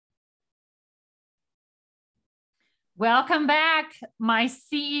Welcome back, my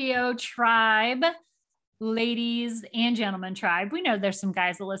CEO tribe, ladies and gentlemen tribe. We know there's some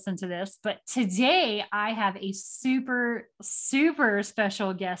guys that listen to this, but today I have a super, super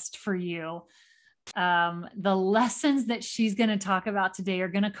special guest for you. The lessons that she's going to talk about today are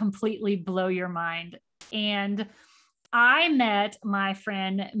going to completely blow your mind. And I met my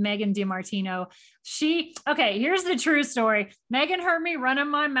friend, Megan Martino. Here's the true story. Megan heard me running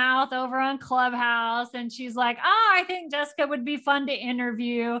my mouth over on Clubhouse and she's like, I think Jessica would be fun to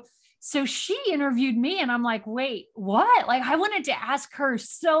interview. So she interviewed me and I'm like, wait, what? Like I wanted to ask her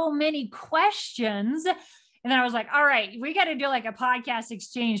so many questions. And then I was like, all right, we got to do like a podcast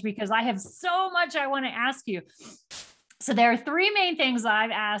exchange because I have so much I want to ask you. So there are three main things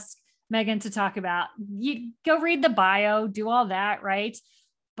I've asked Megan to talk about. You go read the bio, do all that, right?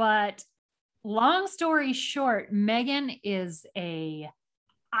 But long story short, Megan is a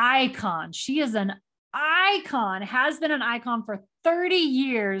icon. She is an icon, has been an icon for 30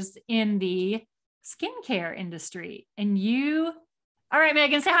 years in the skincare industry. And all right,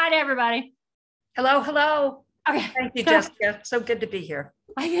 Megan, say hi to everybody. Hello, hello. Okay. Thank you, Jessica. So good to be here.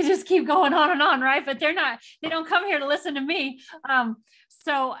 I can just keep going on and on, right? But they don't come here to listen to me.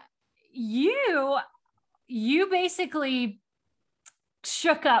 So you basically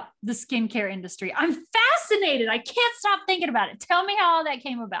shook up the skincare industry. I'm fascinated. I can't stop thinking about it. Tell me how all that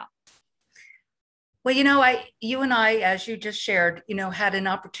came about. Well, you and I, as you just shared, had an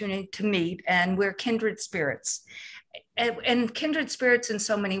opportunity to meet, and we're kindred spirits. And kindred spirits in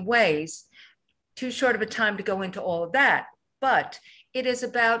so many ways. Too short of a time to go into all of that, but it is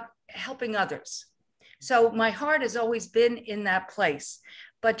about helping others. So my heart has always been in that place.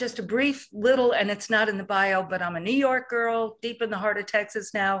 But just a brief little, and it's not in the bio, but I'm a New York girl, deep in the heart of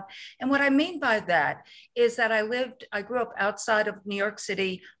Texas now. And what I mean by that is that I grew up outside of New York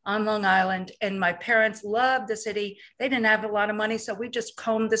City on Long Island, and my parents loved the city. They didn't have a lot of money, so we just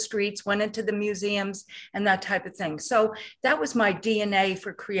combed the streets, went into the museums and that type of thing. So that was my DNA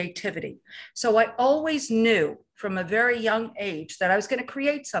for creativity. So I always knew from a very young age that I was going to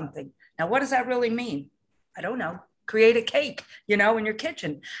create something. Now, what does that really mean? I don't know. Create a cake, in your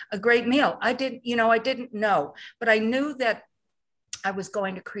kitchen, a great meal. I didn't know, but I knew that I was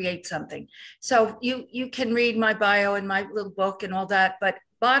going to create something. So you can read my bio and my little book and all that. But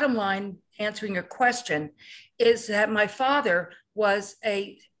bottom line, answering your question, is that my father was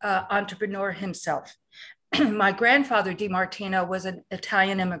a entrepreneur himself. My grandfather, Martino, was an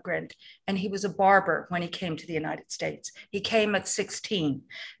Italian immigrant, and he was a barber when he came to the United States. He came at 16. Wow.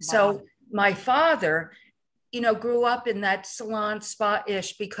 So my father grew up in that salon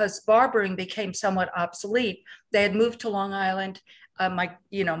spa-ish because barbering became somewhat obsolete. They had moved to Long Island, my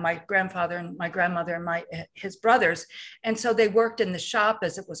grandfather and my grandmother and his brothers. And so they worked in the shop,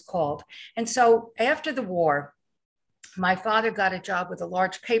 as it was called. And so after the war, my father got a job with a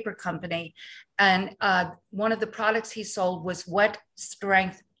large paper company. And one of the products he sold was wet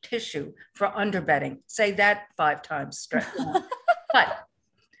strength tissue for underbedding. Say that 5 times straight.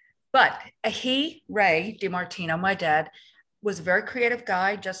 But Ray DiMartino, my dad, was a very creative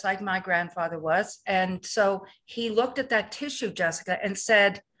guy, just like my grandfather was. And so he looked at that tissue, Jessica, and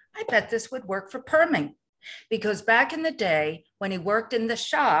said, I bet this would work for perming. Because back in the day, when he worked in the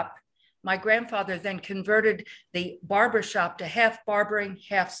shop, my grandfather then converted the barber shop to half barbering,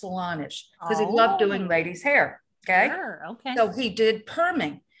 half salonish, because he loved doing ladies' hair. Okay. Sure, okay. So he did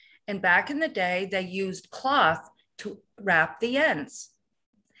perming. And back in the day, they used cloth to wrap the ends.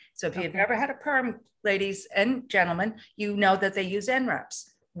 So if you've ever had a perm, ladies and gentlemen, you know that they use end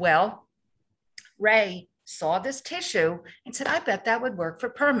wraps. Well, Ray saw this tissue and said, I bet that would work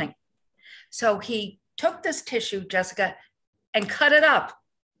for perming. So he took this tissue, Jessica, and cut it up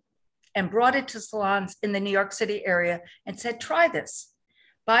and brought it to salons in the New York City area and said, try this.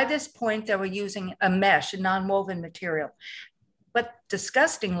 By this point, they were using a mesh, a non-woven material, but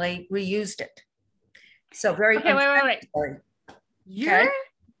disgustingly reused it. So very wait.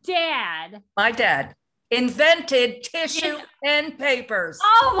 My dad invented tissue and papers.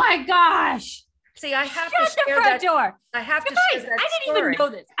 Oh my gosh. See, I have to share that. Door. I have to share that I didn't even know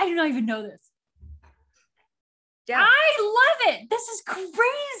this. I did not even know this. Yeah. I love it. This is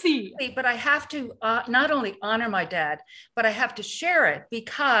crazy. But I have to not only honor my dad, but I have to share it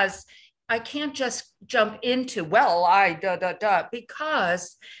because I can't just jump into,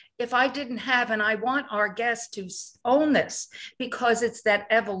 because if I didn't have, and I want our guests to own this because it's that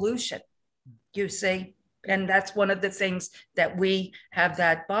evolution, you see, and that's one of the things that we have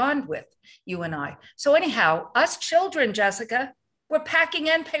that bond with, you and I. So anyhow, us children, Jessica, we're packing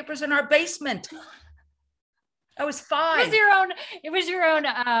end papers in our basement. I was It was 5. your own, it was your own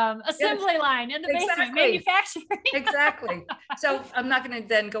assembly Yes, line in the basement, exactly. manufacturing. Exactly. So I'm not going to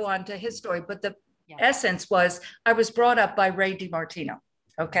then go on to his story, but the Yeah. essence was I was brought up by Ray DiMartino.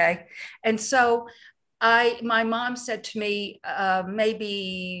 Okay. And so my mom said to me,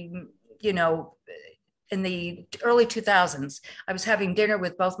 maybe, you know, in the early 2000s, I was having dinner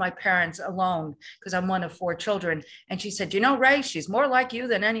with both my parents alone because I'm one of 4 children. And she said, you know, Ray, she's more like you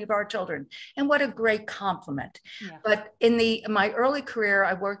than any of our children. And what a great compliment. Yeah. But in my early career,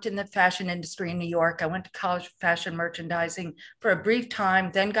 I worked in the fashion industry in New York. I went to college for fashion merchandising for a brief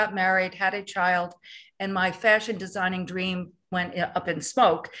time, then got married, had a child, and my fashion designing dream went up in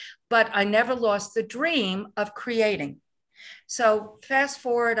smoke. But I never lost the dream of creating. So fast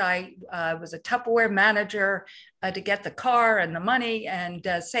forward, I was a Tupperware manager to get the car and the money and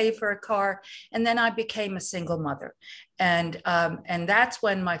save for a car. And then I became a single mother. And that's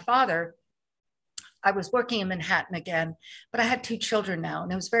when my father, I was working in Manhattan again, but I had 2 children now,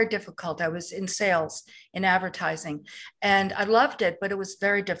 and it was very difficult. I was in sales, in advertising, and I loved it, but it was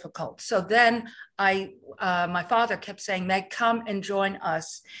very difficult. So then my father kept saying, Meg, come and join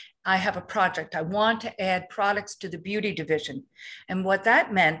us. I have a project. I want to add products to the beauty division. And what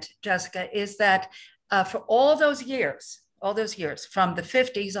that meant, Jessica, is that for all those years from the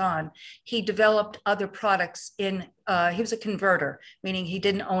 50s on, he developed other products he was a converter, meaning he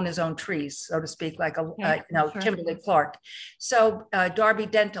didn't own his own trees, so to speak, like sure. Kimberly Clark. So Darby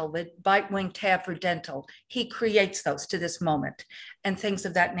Dental, the bite wing tab for dental, he creates those to this moment and things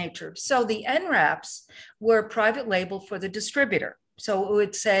of that nature. So the NRAPs were private label for the distributor. So it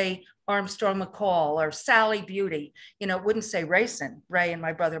would say Armstrong McCall or Sally Beauty, it wouldn't say Rayson, Ray and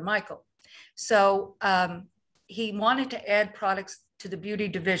my brother Michael. So he wanted to add products to the beauty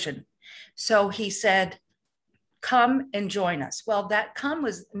division. So he said, come and join us. Well, that come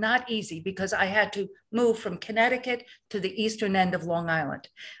was not easy because I had to move from Connecticut to the eastern end of Long Island.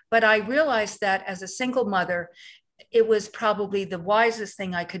 But I realized that as a single mother, it was probably the wisest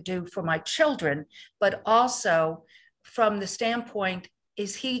thing I could do for my children, but also from the standpoint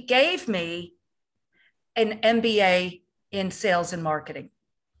is he gave me an MBA in sales and marketing.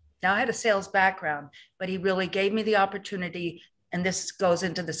 Now I had a sales background, but he really gave me the opportunity, and this goes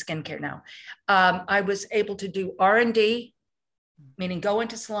into the skincare now. I was able to do R&D, meaning go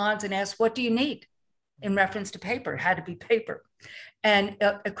into salons and ask, what do you need? In reference to paper, it had to be paper. And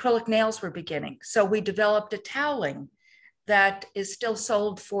acrylic nails were beginning. So we developed a toweling that is still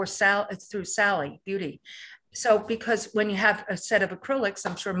sold through Sally Beauty. So because when you have a set of acrylics,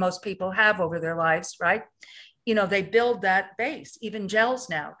 I'm sure most people have over their lives, right? They build that base, even gels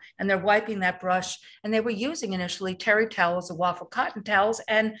now, and they're wiping that brush. And they were using initially terry towels or waffle cotton towels,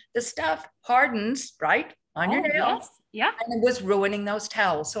 and the stuff hardens, right, on your nail. Yes. Yeah. And it was ruining those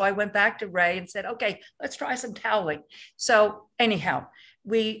towels. So I went back to Ray and said, okay, let's try some toweling. So anyhow,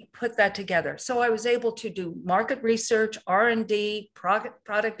 we put that together. So I was able to do market research, R&D,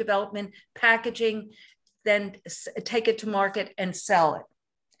 product development, packaging, then take it to market and sell it.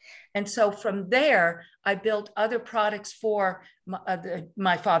 And so from there, I built other products for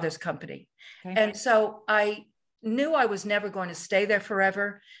my father's company. Okay. And so I knew I was never going to stay there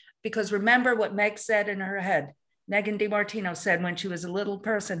forever, because remember what Meg said in her head. Megan DiMartino said when she was a little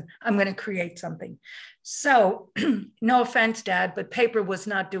person, I'm going to create something. So no offense, Dad, but paper was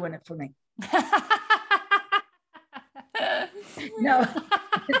not doing it for me. No.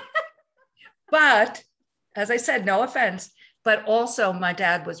 But as I said, no offense, but also my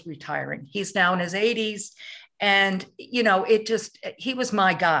dad was retiring. He's now in his 80s. And, he was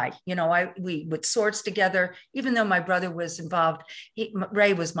my guy. We would source together, even though my brother was involved.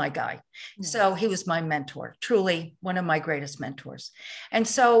 Ray was my guy. Mm-hmm. So he was my mentor, truly one of my greatest mentors. And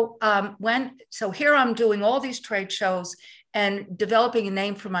so here I'm doing all these trade shows and developing a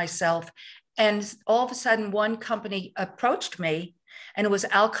name for myself. And all of a sudden, one company approached me, and it was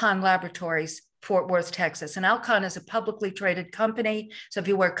Alcon Laboratories, Fort Worth, Texas. And Alcon is a publicly traded company. So if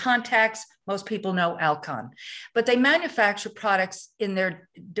you wear contacts, most people know Alcon. But they manufacture products in their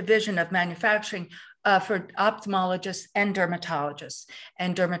division of manufacturing for ophthalmologists and dermatologists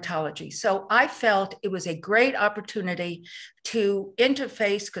and dermatology. So I felt it was a great opportunity to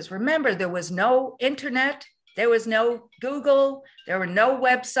interface, because remember, there was no internet, there was no Google, there were no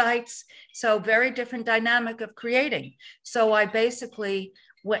websites. So very different dynamic of creating. So I basically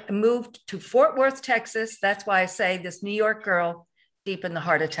moved to Fort Worth, Texas. That's why I say this New York girl deep in the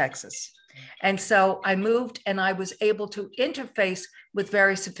heart of Texas. And so I moved, and I was able to interface with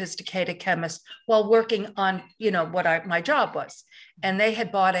very sophisticated chemists while working on, what my job was. And they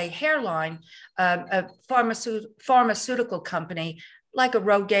had bought a hairline, a pharmaceutical company like a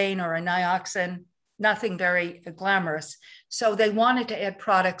Rogaine or a Nioxin, nothing very glamorous. So they wanted to add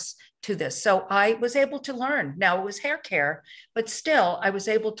products to this. So I was able to learn. Now it was hair care, but still I was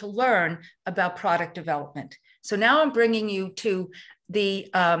able to learn about product development. So now I'm bringing you to the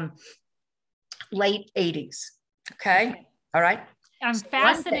late 80s. Okay. All right. I'm So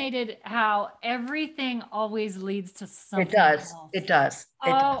fascinated how everything always leads to something else. It does.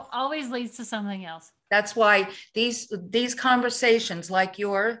 Always leads to something else. That's why these conversations like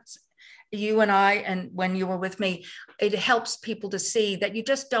yours, you and I, and when you were with me, it helps people to see that you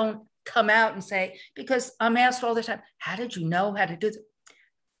just don't come out and say, because I'm asked all the time, how did you know how to do this?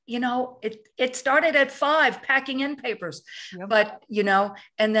 It started at 5 packing in papers, yep. But,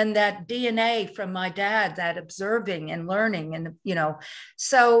 and then that DNA from my dad, that observing and learning and,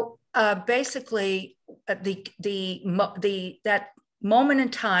 so basically that moment in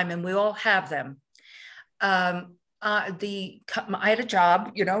time, and we all have them. I had a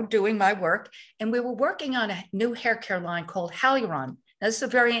job, doing my work, and we were working on a new hair care line called Hyaluron. Now, this is a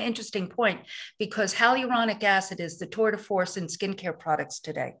very interesting point because hyaluronic acid is the tour de force in skincare products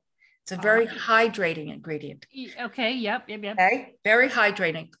today. It's a very hydrating ingredient. Okay. Yep. Okay. Very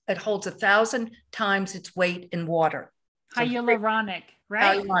hydrating. It holds 1,000 times its weight in water. Hyaluronic,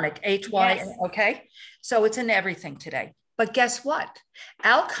 right? Hyaluronic, HY. Yes. Okay. So it's in everything today. But guess what?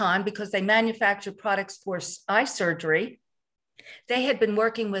 Alcon, because they manufacture products for eye surgery, they had been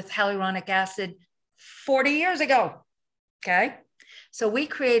working with hyaluronic acid 40 years ago. Okay. So we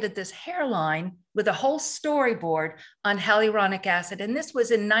created this hairline with a whole storyboard on hyaluronic acid. And this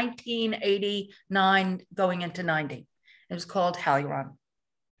was in 1989 going into 90. It was called Hyaluron.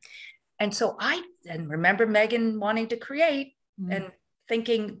 And so and remember Megan wanting to create and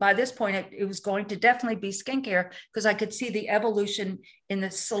thinking by this point, it was going to definitely be skincare because I could see the evolution in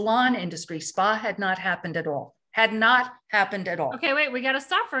the salon industry. Spa had not happened at all. Had not happened at all. Okay, wait, we got to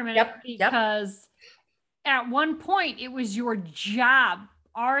stop for a minute because at one point it was your job,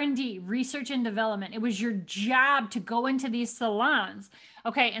 R&D, research and development. It was your job to go into these salons.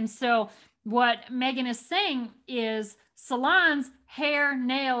 Okay, and so what Megan is saying is salons, hair,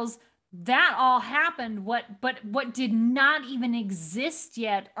 nails, that all happened. But what did not even exist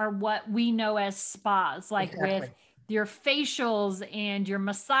yet are what we know as spas, like with your facials and your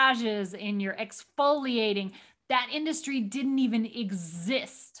massages and your exfoliating. That industry didn't even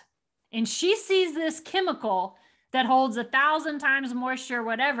exist. And she sees this chemical that holds 1,000 times moisture,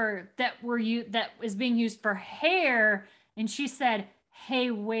 whatever, that is being used for hair. And she said,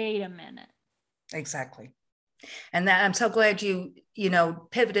 hey, wait a minute. Exactly. And that I'm so glad you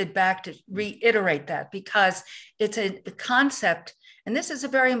pivoted back to reiterate that, because it's a concept. And this is a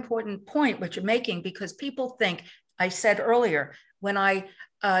very important point, what you're making, because people think, I said earlier, when I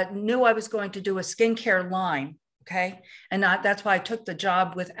knew I was going to do a skincare line, okay, and that's why I took the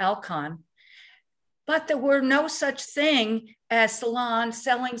job with Alcon, but there were no such thing as salons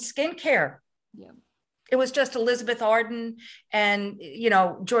selling skincare. Yeah. It was just Elizabeth Arden and,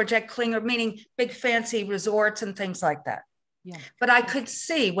 Georgette Klinger, meaning big fancy resorts and things like that. Yeah. But I could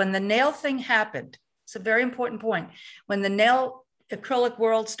see when the nail thing happened, it's a very important point, when the nail acrylic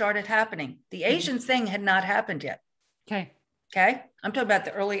world started happening, the Asian thing had not happened yet. Okay. Okay. I'm talking about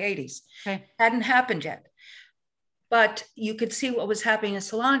the early 80s. Okay. Hadn't happened yet. But you could see what was happening in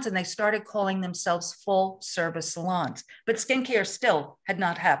salons, and they started calling themselves full service salons. But skincare still had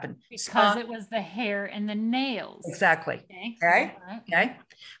not happened. Because it was the hair and the nails. Exactly. Okay. Okay. Okay.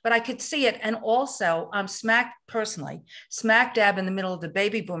 But I could see it. And also I'm smack dab in the middle of the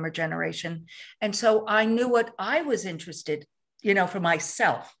baby boomer generation. And so I knew what I was interested, for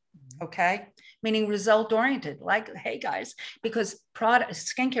myself. Okay. Meaning result oriented, like, hey guys, because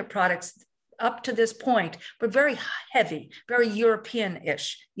skincare products up to this point were very heavy, very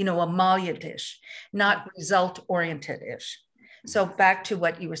European-ish, emollient-ish, not result-oriented-ish. So back to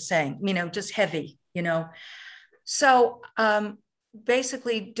what you were saying, just heavy, So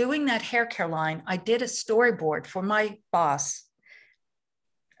basically doing that hair care line, I did a storyboard for my boss.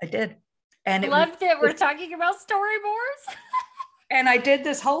 I did. And I love that we're talking about storyboards. And I did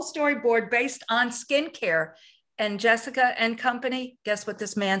this whole storyboard based on skincare. And Jessica and company, guess what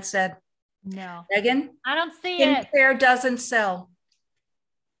this man said? No. Megan? I don't see it. Skincare doesn't sell.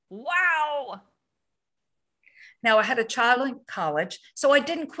 Wow. Now, I had a child in college, so I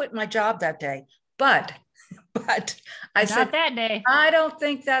didn't quit my job that day. But I said, that day. I don't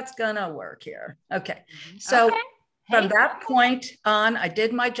think that's going to work here. Okay. So from that point on, I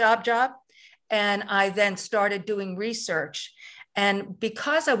did my job, and I then started doing research. And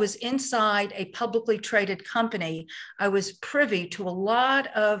because I was inside a publicly traded company, I was privy to a lot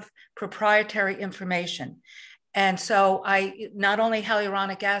of proprietary information. And so I not only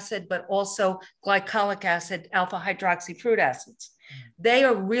hyaluronic acid, but also glycolic acid, alpha hydroxy fruit acids. They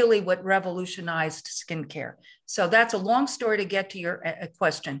are really what revolutionized skincare. So that's a long story to get to your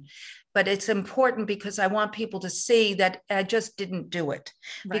question, but it's important because I want people to see that I just didn't do it.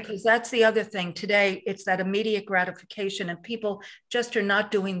 Right. Because that's the other thing today. It's that immediate gratification, and people just are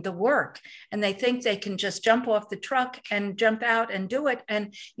not doing the work, and they think they can just jump off the truck and jump out and do it.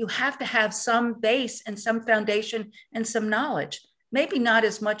 And you have to have some base and some foundation and some knowledge. Maybe not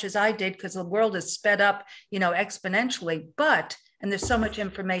as much as I did because the world is sped up, exponentially, and there's so much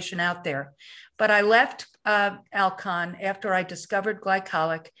information out there. But I left Alcon after I discovered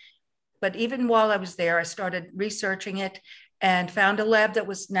glycolic. But even while I was there, I started researching it and found a lab that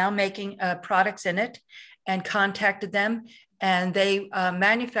was now making products in it, and contacted them. And they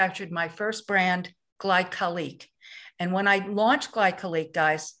manufactured my first brand, Glycolique. And when I launched Glycolique,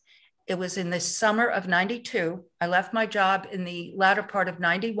 guys, it was in the summer of 92. I left my job in the latter part of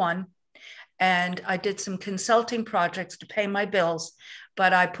 91. And I did some consulting projects to pay my bills.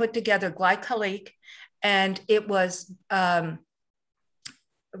 But I put together Glycolique, and it was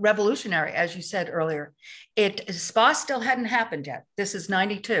revolutionary, as you said earlier. Spa still hadn't happened yet. This is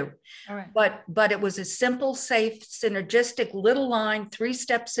 92. All right. But it was a simple, safe, synergistic little line,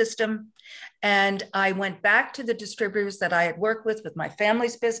 3-step system. And I went back to the distributors that I had worked with my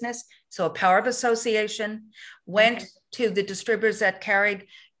family's business. So a power of association, went to the distributors that carried,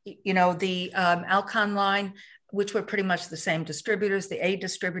 the Alcon line, which were pretty much the same distributors, the A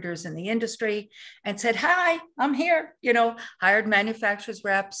distributors in the industry, and said, hi, I'm here, hired manufacturers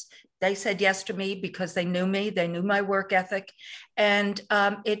reps. They said yes to me because they knew me, they knew my work ethic, and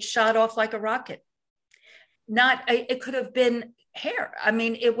it shot off like a rocket. It could have been hair. I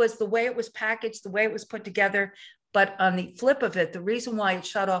mean, it was the way it was packaged, the way it was put together. But on the flip of it, the reason why it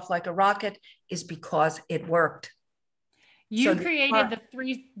shot off like a rocket is because it worked. You created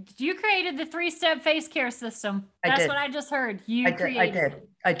the 3-step face care system. That's what I just heard. I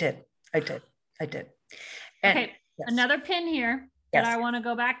did. And, okay. Yes. Another pin here that I want to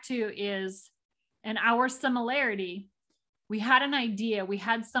go back to is in our similarity. We had an idea, we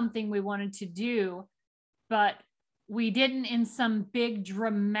had something we wanted to do, but we didn't in some big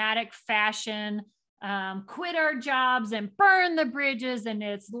dramatic fashion quit our jobs and burn the bridges and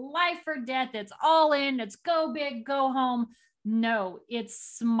it's life or death. It's all in, it's go big, go home. No, it's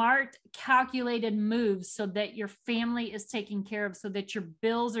smart, calculated moves so that your family is taken care of, so that your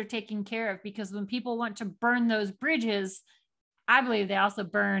bills are taken care of. Because when people want to burn those bridges, I believe they also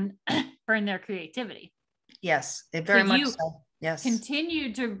burn their creativity. Yes, very much so. Yes.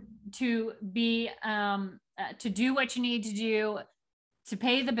 Continue to be to do what you need to do, to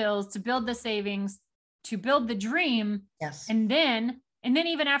pay the bills, to build the savings, to build the dream. Yes. And then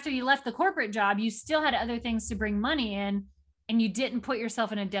even after you left the corporate job, you still had other things to bring money in, and you didn't put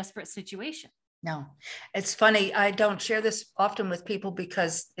yourself in a desperate situation. No, it's funny. I don't share this often with people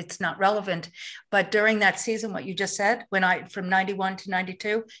because it's not relevant. But during that season, what you just said, from 91 to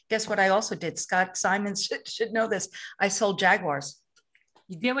 92, guess what I also did? Scott Simons should know this. I sold Jaguars.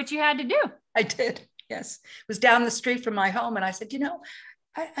 You did what you had to do. I did. Yes. It was down the street from my home. And I said,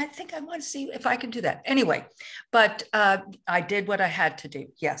 I think I want to see if I can do that. Anyway, but I did what I had to do.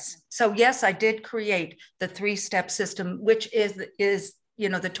 Yes. So yes, I did create the 3-step system, which is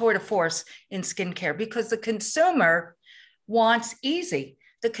the tour de force in skincare, because the consumer wants easy.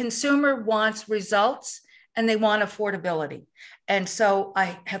 The consumer wants results and they want affordability. And so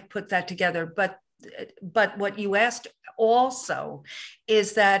I have put that together. But what you asked also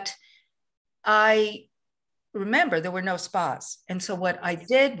is that remember, there were no spas. And so what I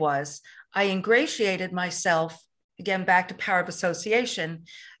did was I ingratiated myself, again, back to power of association,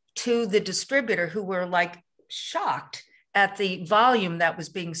 to the distributor, who were like shocked at the volume that was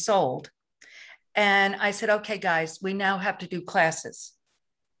being sold. And I said, okay, guys, we now have to do classes.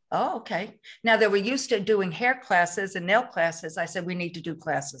 Oh, okay. Now they were used to doing hair classes and nail classes. I said, we need to do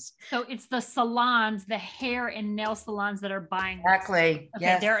classes. So it's the salons, the hair and nail salons that are buying. Exactly. Okay.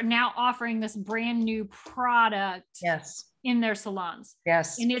 Yes. They're now offering this brand new product. Yes. In their salons.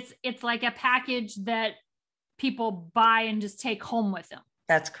 Yes. And it's like a package that people buy and just take home with them.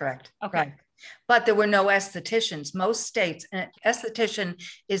 That's correct. Okay. Right. But there were no estheticians. Most states, an esthetician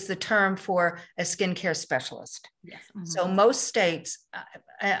is the term for a skincare specialist. Yes. Mm-hmm. So most states,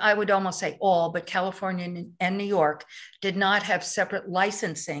 I would almost say all, but California and New York did not have separate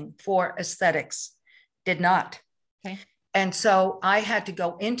licensing for aesthetics. Did not. Okay. And so I had to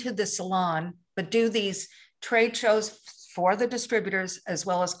go into the salon, but do these trade shows for the distributors as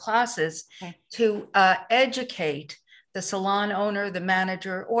well as classes to educate the salon owner, the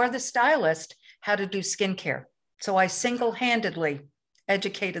manager, or the stylist how to do skincare. So I single-handedly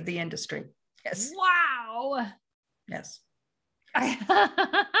educated the industry. Yes. Wow. Yes. I'm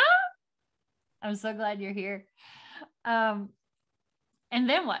so glad you're here. And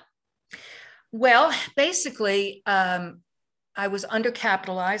then what? Well, basically, I was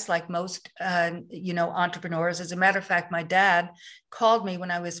undercapitalized like most, entrepreneurs. As a matter of fact, my dad called me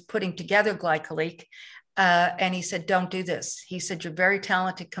when I was putting together Glycolique, and he said, "Don't do this." He said, "You're very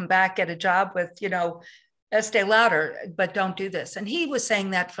talented. Come back, get a job with, Estee Lauder, but don't do this." And he was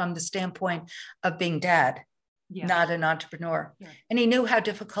saying that from the standpoint of being dad, not an entrepreneur. Yeah. And he knew how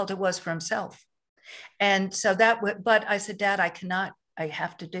difficult it was for himself. And so but I said, "Dad, I cannot, I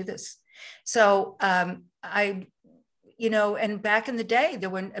have to do this." So and back in the day, there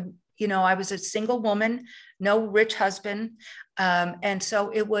were, I was a single woman, no rich husband. And so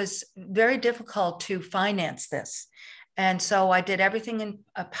it was very difficult to finance this. And so I did everything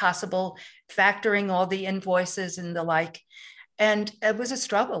possible, factoring all the invoices and the like. And it was a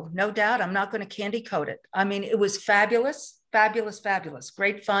struggle, no doubt. I'm not going to candy coat it. I mean, it was fabulous, fabulous, fabulous,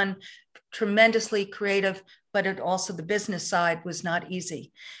 great fun, tremendously creative, but it also, the business side was not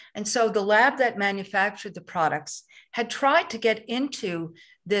easy. And so the lab that manufactured the products had tried to get into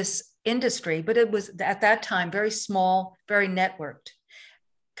this industry, but it was at that time very small, very networked,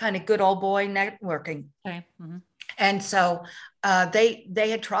 kind of good old boy networking. Okay. Mm-hmm. And so they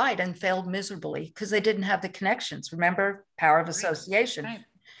had tried and failed miserably because they didn't have the connections. Remember, power of association. Right.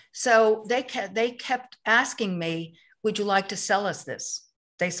 So they kept asking me, "Would you like to sell us this?"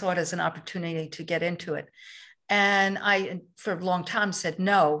 They saw it as an opportunity to get into it. And I, for a long time, said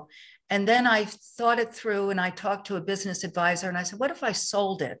no. And then I thought it through and I talked to a business advisor and I said, "What if I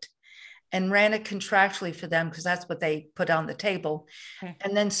sold it and ran it contractually for them?" Because that's what they put on the table. Okay.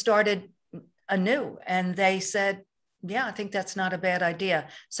 And then started anew. And they said, "Yeah, I think that's not a bad idea."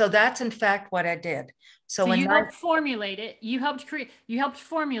 So that's in fact what I did. So you helped formulate it. You helped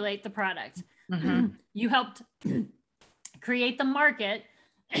formulate the product. Mm-hmm. You helped create the market.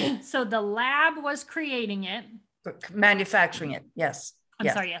 So the lab was creating it. Manufacturing it. Yes. I'm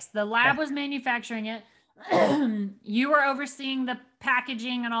sorry. Yes. The lab was manufacturing it. You were overseeing the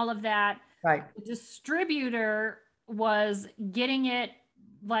packaging and all of that. Right. The distributor was getting it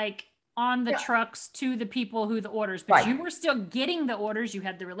like on the trucks to the people who the orders, but you were still getting the orders. You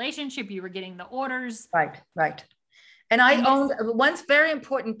had the relationship, you were getting the orders. Right. And I owned one very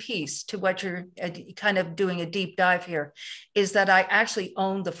important piece to what you're kind of doing a deep dive here is that I actually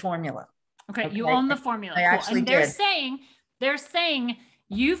owned the formula. Okay. You own the formula. I actually and they're saying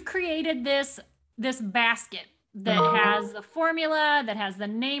you've created this basket that has the formula, that has the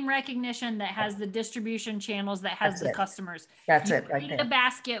name recognition, that has the distribution channels, that has the customers. That's it right there. The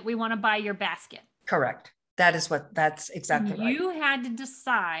basket, we want to buy your basket. Correct. That's exactly right. You had to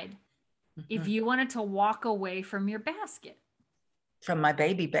decide if you wanted to walk away from your basket. From my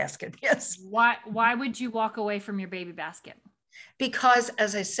baby basket, yes. Why would you walk away from your baby basket? Because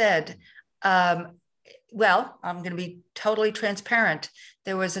as I said, well, I'm going to be totally transparent.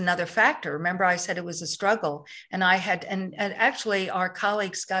 There was another factor. Remember, I said it was a struggle. And I had, and actually our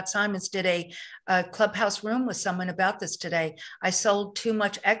colleague Scott Simons did a clubhouse room with someone about this today. I sold too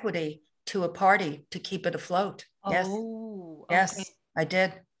much equity to a party to keep it afloat. Yes. Oh, okay. Yes, I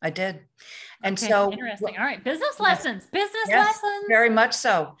did. And okay, so interesting. All right. Business lessons. Lessons. Very much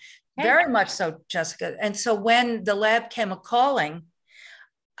so. Okay. Very much so, Jessica. And so when the lab came a calling,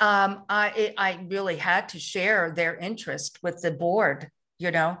 I really had to share their interest with the board,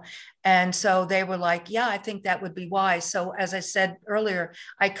 and so they were like, "Yeah, I think that would be wise." So as I said earlier,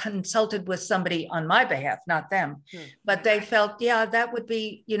 I consulted with somebody on my behalf, not them, but they felt, yeah, that would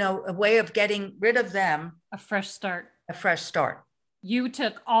be, a way of getting rid of them. A fresh start. You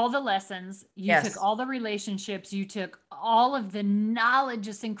took all the lessons, you took all the relationships, you took all of the knowledge,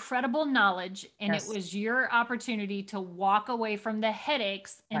 this incredible knowledge, and it was your opportunity to walk away from the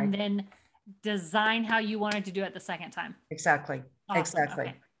headaches and then design how you wanted to do it the second time. Exactly. Awesome. Exactly.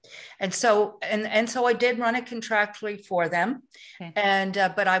 Okay. And so I did run it contractually for them. Okay. And,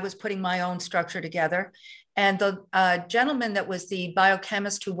 but I was putting my own structure together. And the gentleman that was the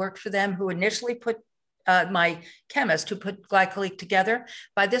biochemist who worked for them, who initially put my chemist who put Glycolique together,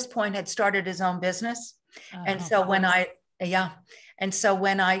 by this point had started his own business. And so when I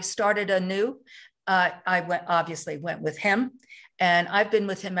started anew, I obviously went with him, and I've been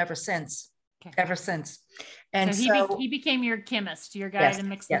with him ever since. And so he became your chemist, your guy to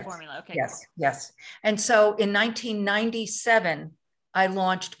mix the formula. Okay. Yes. And so in 1997, I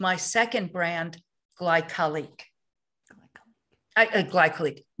launched my second brand, Glycolique,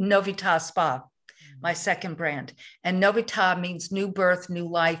 Novita Spa. My second brand. And Novita means new birth, new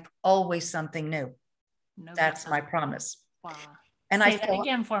life, always something new. Novita. That's my promise. Wow. And say that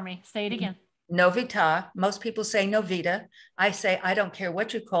again for me. Say it again. Novita. Most people say Novita. I say, I don't care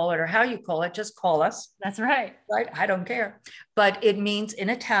what you call it or how you call it, just call us. That's right. Right? I don't care. But it means in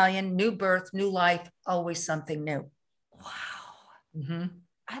Italian, new birth, new life, always something new. Wow. Mm-hmm.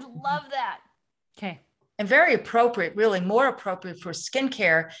 I love that. Okay. And very appropriate, really more appropriate for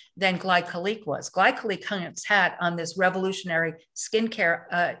skincare than glycolic was. Glycolic hung its hat on this revolutionary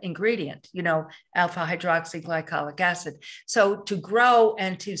skincare ingredient, you know, alpha hydroxyglycolic acid. So to grow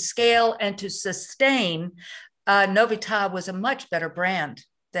and to scale and to sustain, Novita was a much better brand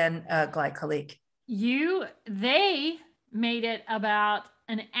than glycolic. They made it about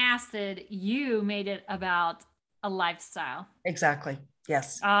an acid. You made it about a lifestyle. Exactly.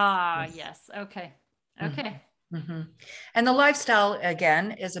 Yes. Yes. Okay. Okay. Mm-hmm. And the lifestyle,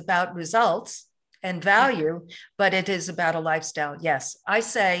 again, is about results and value, but it is about a lifestyle. Yes. I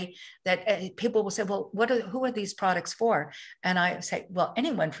say that people will say, well, who are these products for? And I say, well,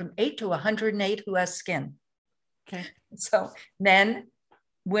 anyone from 8 to 108 who has skin. Okay. So men,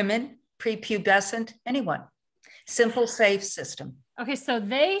 women, prepubescent, anyone. Simple, safe system. Okay, so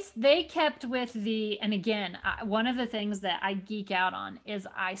they kept with and again, one of the things that I geek out on is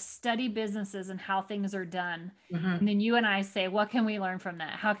I study businesses and how things are done. Mm-hmm. And then you and I say, what can we learn from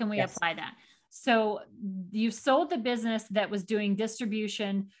that? How can we apply that? So you sold the business that was doing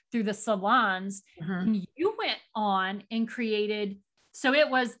distribution through the salons, and you went on and created, so it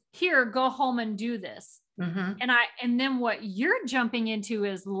was here, go home and do this. And then what you're jumping into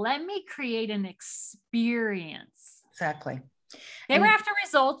is, let me create an experience. Exactly. They were after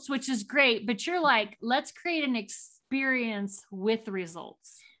results, which is great, but you're like, let's create an experience with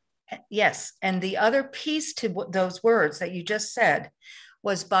results. Yes. And the other piece to those words that you just said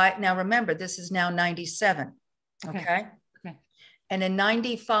was now remember, this is now 97. Okay. And in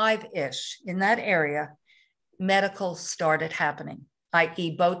 95-ish, in that area, medical started happening,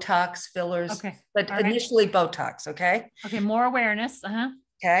 i.e. Botox, fillers, but initially Botox. Okay. More awareness.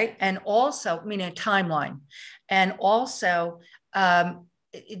 Okay. And also, meaning a timeline, and also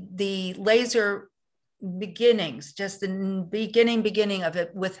the laser beginnings, just the beginning of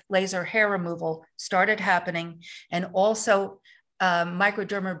it with laser hair removal started happening. And also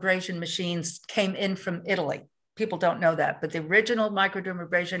microdermabrasion machines came in from Italy. People don't know that, but the original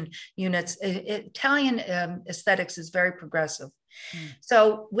microdermabrasion units, Italian aesthetics is very progressive.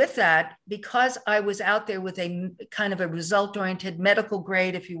 So with that, because I was out there with a kind of a result-oriented medical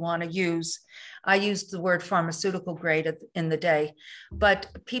grade, if you want to use, I used the word pharmaceutical grade in the day, but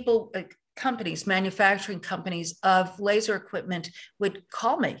people, companies, manufacturing companies of laser equipment would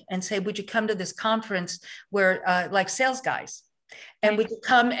call me and say, would you come to this conference where like sales guys? And would you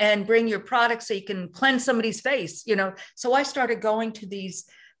come and bring your product so you can cleanse somebody's face, you know? So I started going to these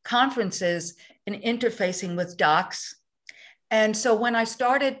conferences and interfacing with docs. And so when I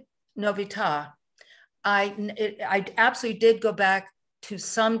started Novita, I absolutely did go back to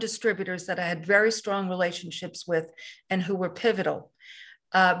some distributors that I had very strong relationships with and who were pivotal.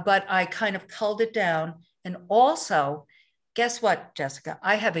 But I kind of culled it down. And also, guess what, Jessica?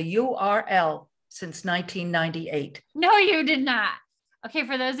 I have a URL since 1998. No, you did not. Okay,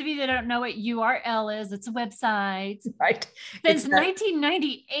 for those of you that don't know what URL is, it's a website. Right. Since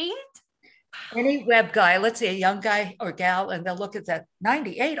 1998? Any web guy, let's say a young guy or gal, and they'll look at that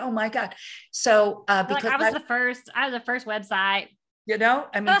 98. Oh my God. So because I was the first website. You know,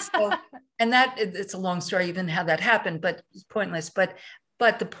 I mean, so, and that it's a long story, even how that happened, but it's pointless. But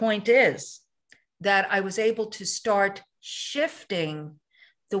the point is that I was able to start shifting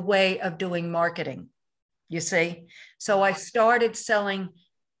the way of doing marketing, you see? So I started selling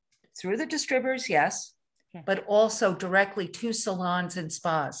through the distributors, yes, but also directly to salons and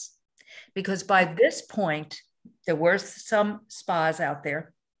spas. Because by this point, there were some spas out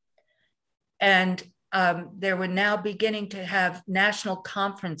there. And they were now beginning to have national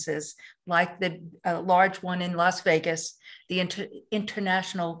conferences like the large one in Las Vegas, the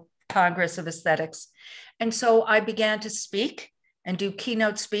International Congress of Aesthetics. And so I began to speak and do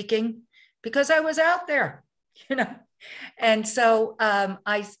keynote speaking because I was out there, you know. And so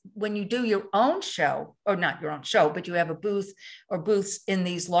when you do your own show, or not your own show, but you have a booth or booths in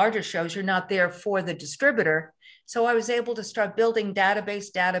these larger shows, you're not there for the distributor. So I was able to start building database.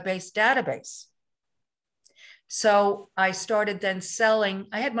 So I started then selling.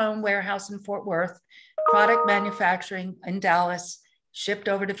 I had my own warehouse in Fort Worth, product manufacturing in Dallas, shipped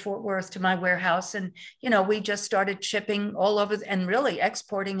over to Fort Worth to my warehouse. And, you know, we just started shipping all over and really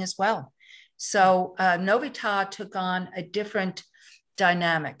exporting as well. So Novita took on a different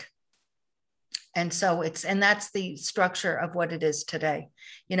dynamic. And so and that's the structure of what it is today.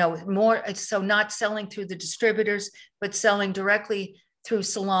 You know, more, so not selling through the distributors, but selling directly through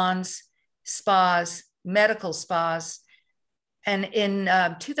salons, spas, medical spas. And in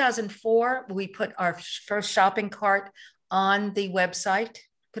 2004, we put our first shopping cart on the website.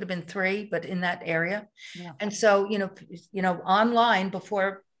 Could have been 3, but in that area. Yeah. And so, online,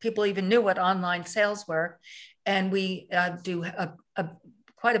 before people even knew what online sales were. And we do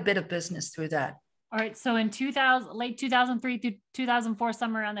quite a bit of business through that. All right. So in late 2003 through 2004,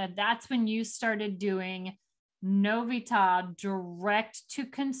 somewhere around there, that's when you started doing Novita direct to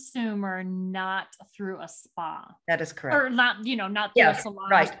consumer, not through a spa. That is correct. Or not, not through a salon.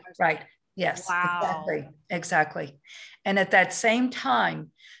 Right. Yes. Wow. Exactly. And at that same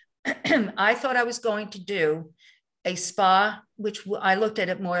time, I thought I was going to do a spa, which I looked at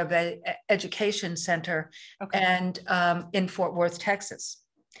it more of an education center, and in Fort Worth, Texas.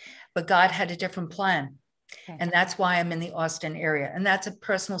 But God had a different plan. Okay. And that's why I'm in the Austin area. And that's a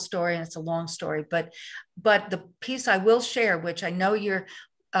personal story, and it's a long story. But the piece I will share, which I know your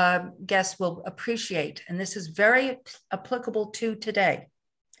guests will appreciate, and this is very applicable to today.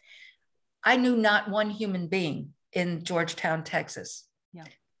 I knew not one human being in Georgetown, Texas. Yeah.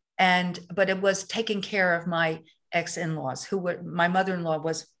 But it was taking care of my ex-in-laws, my mother-in-law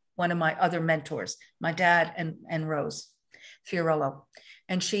was one of my other mentors, my dad and Rose Fiorello.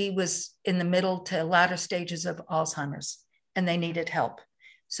 And she was in the middle to latter stages of Alzheimer's, and they needed help.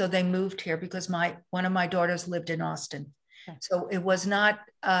 So they moved here because one of my daughters lived in Austin. Okay. So it was not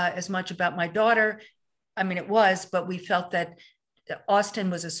as much about my daughter. I mean, it was, but we felt that Austin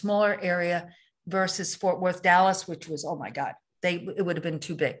was a smaller area versus Fort Worth, Dallas, which was, oh my God, it would have been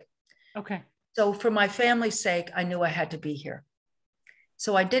too big. Okay. So for my family's sake, I knew I had to be here.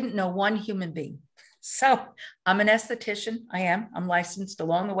 So I didn't know one human being. So I'm an esthetician. I'm licensed.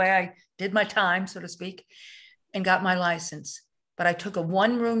 Along the way, I did my time, so to speak, and got my license. But I took a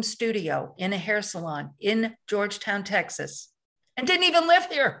 1-room studio in a hair salon in Georgetown, Texas, and didn't even live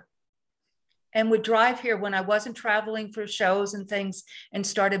here. And would drive here when I wasn't traveling for shows and things, and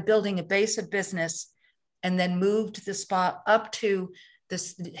started building a base of business, and then moved the spa up to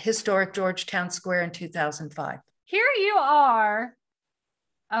this historic Georgetown Square in 2005. Here you are.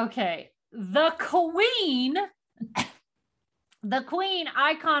 Okay. The queen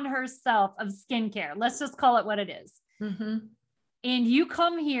icon herself of skincare. Let's just call it what it is. Mm-hmm. And you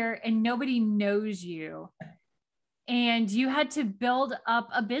come here and nobody knows you. And you had to build up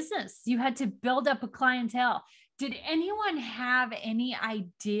a business. You had to build up a clientele. Did anyone have any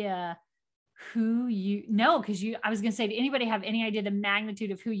idea who because I was going to say, did anybody have any idea the magnitude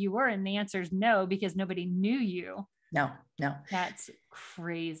of who you were? And the answer is no, because nobody knew you. No. That's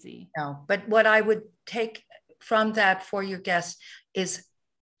crazy. No, but what I would take from that for your guests is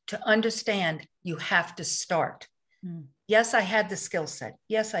to understand you have to start. Yes, I had the skill set.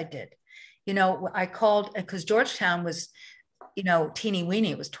 Yes, I did. I called, because Georgetown was, teeny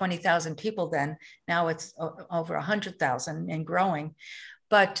weeny. It was 20,000 people then. Now it's over 100,000 and growing.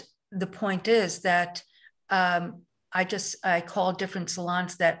 But the point is that I called different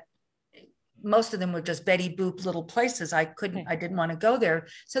salons that most of them were just Betty Boop little places. I didn't want to go there.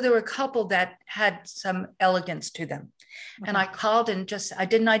 So there were a couple that had some elegance to them. Okay. And I called and I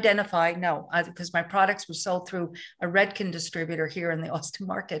didn't identify, because my products were sold through a Redken distributor here in the Austin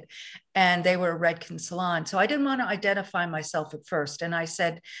market, and they were a Redken salon. So I didn't want to identify myself at first. And I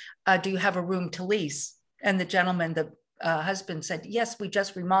said, do you have a room to lease? And the gentleman, the husband, said, yes, we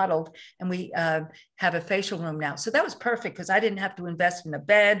just remodeled and we have a facial room now. So that was perfect, because I didn't have to invest in a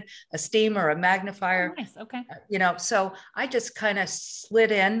bed, a steamer, a magnifier. Oh, nice. Okay. So I just kind of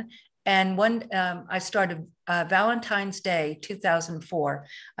slid in. And I started Valentine's Day 2004.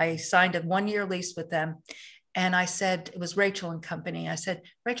 I signed a 1-year lease with them, and I said, it was Rachel and Company. I said,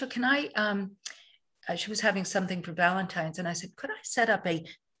 Rachel, can I? She was having something for Valentine's, and I said, could I set up a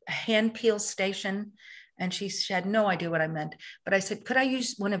hand peel station? And she had no idea what I meant, but I said, could I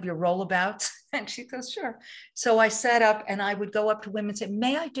use one of your rollabouts? And she goes, sure. So I set up, and I would go up to women and say,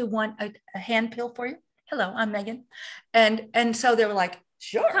 may I do a hand peel for you? Hello, I'm Megan. And so they were like,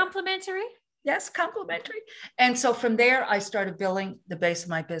 sure. Complimentary? Yes, complimentary. And so from there, I started building the base of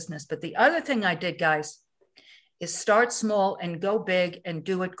my business. But the other thing I did, guys, is start small and go big and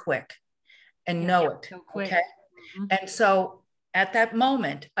do it quick and know it. Go quick. Okay. Mm-hmm. And so at that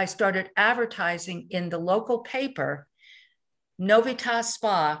moment, I started advertising in the local paper, Novita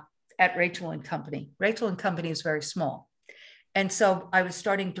Spa at Rachel and Company. Rachel and Company is very small. And so I was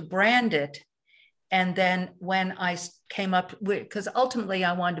starting to brand it. And then when I came up with, because ultimately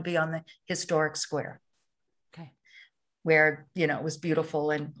I wanted to be on the historic square. Okay. where, it was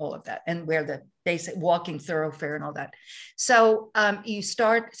beautiful and all of that, and where the basic walking thoroughfare and all that. So you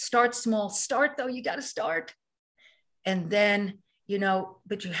start small, though, you got to start. And then,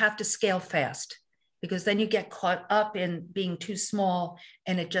 but you have to scale fast, because then you get caught up in being too small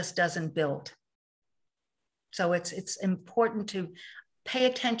and it just doesn't build. So it's important to pay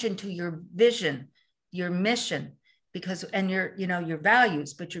attention to your vision, your mission, and your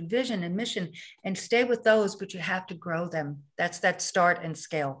values, but your vision and mission, and stay with those, but you have to grow them. That's that start and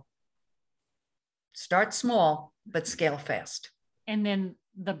scale. Start small, but scale fast. And then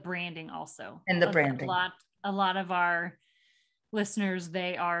the branding also. And the branding. A lot of our listeners,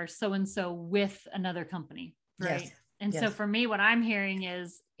 they are so-and-so with another company, right? Yes. And yes. So for me, what I'm hearing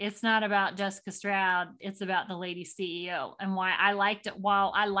is it's not about Jessica Stroud, it's about the lady CEO. And while I like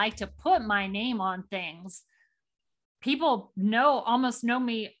to put my name on things, people almost know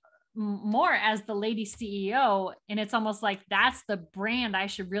me more as the lady CEO. And it's almost like that's the brand I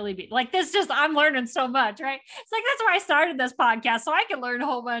should really be like. I'm learning so much, right? It's like, that's why I started this podcast, so I can learn a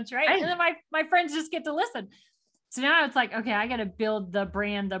whole bunch, right? And then my friends just get to listen. So now it's like, okay, I got to build the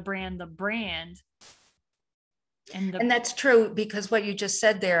brand. And that's true, because what you just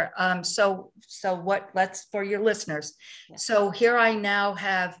said there. Let's, for your listeners. Yeah. So here I now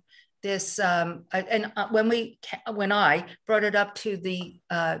have this, when I brought it up to the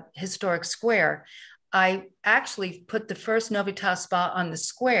historic square, I actually put the first Novita Spa on the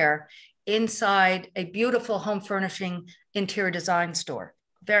square inside a beautiful home furnishing interior design store.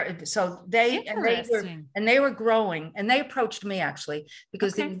 They were growing, and they approached me actually,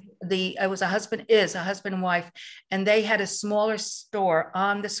 because it was a husband and wife, and they had a smaller store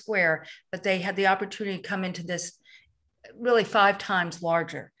on the square, but they had the opportunity to come into this really 5 times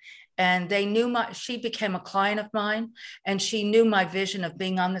larger. And they knew she became a client of mine, and she knew my vision of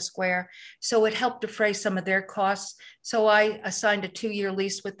being on the square. So it helped defray some of their costs. So I assigned a 2-year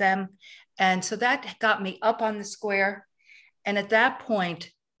lease with them. And so that got me up on the square. And at that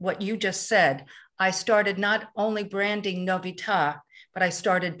point, what you just said, I started not only branding Novita, but I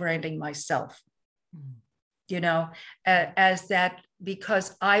started branding myself, as that,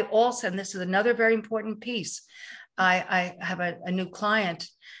 because I also, and this is another very important piece, I have a new client,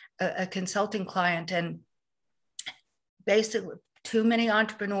 a consulting client, and basically too many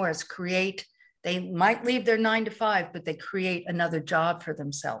entrepreneurs they might leave their 9 to 5, but they create another job for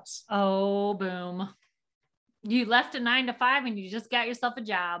themselves. Oh, boom. You left a 9 to 5 and you just got yourself a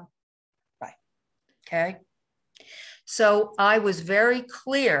job. Right. Okay. So I was very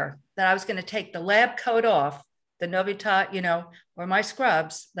clear that I was going to take the lab coat off, the Novita, or my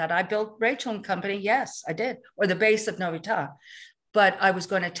scrubs that I built Rachel and Company. Yes, I did. Or the base of Novita. But I was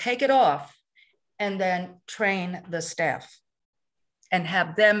going to take it off and then train the staff and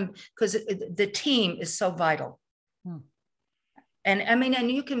have them, because the team is so vital.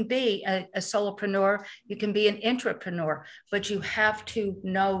 And you can be a solopreneur, you can be an intrapreneur, but you have to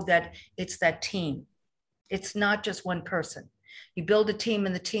know that it's that team. It's not just one person. You build a team,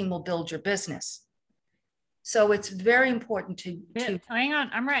 and the team will build your business. So it's very important to hang on,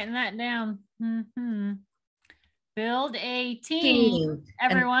 I'm writing that down. Mm-hmm. Build a team.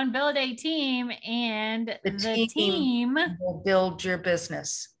 Everyone, build a team, and the team will build your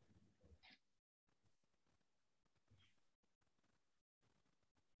business.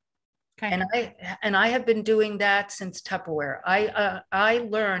 Okay. And I have been doing that since Tupperware. I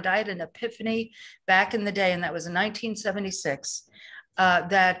learned, I had an epiphany back in the day, and that was in 1976,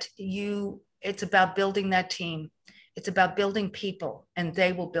 that it's about building that team. It's about building people, and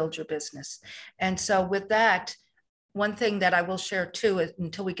they will build your business. And so with that, one thing that I will share too,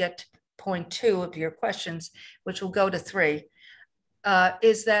 until we get to point 2 of your questions, which will go to 3,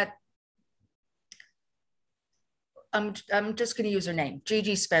 is that I'm just going to use her name,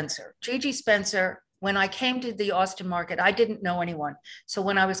 Gigi Spencer. Gigi Spencer, when I came to the Austin market, I didn't know anyone. So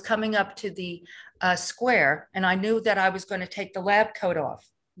when I was coming up to the square, and I knew that I was going to take the lab coat off.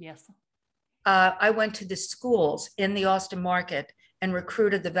 Yes. I went to the schools in the Austin market and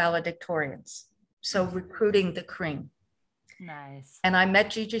recruited the valedictorians. So recruiting the cream. Nice. And I met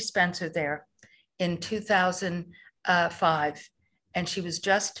Gigi Spencer there in 2005, and she was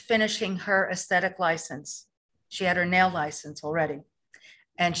just finishing her aesthetic license. She had her nail license already,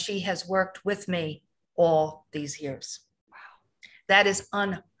 and she has worked with me all these years. Wow. That is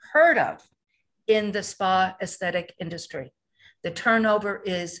unheard of in the spa aesthetic industry. The turnover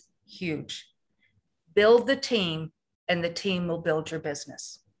is huge. Build the team, and the team will build your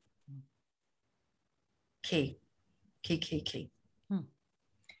business. Key.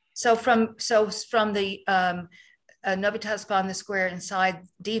 So from the Novita Spa on the Square inside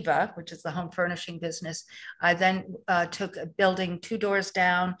Diva, which is the home furnishing business. I then took a building 2 doors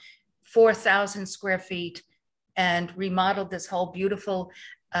down, 4,000 square feet, and remodeled this whole beautiful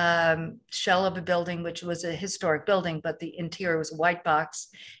shell of a building, which was a historic building, but the interior was a white box,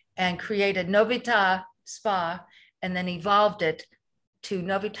 and created Novita Spa, and then evolved it to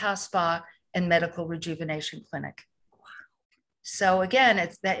Novita Spa and Medical Rejuvenation Clinic. So again,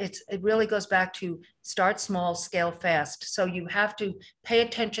 it really goes back to start small, scale fast. So you have to pay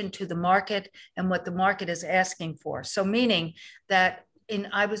attention to the market and what the market is asking for. So meaning that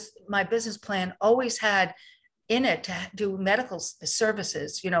my business plan always had in it to do medical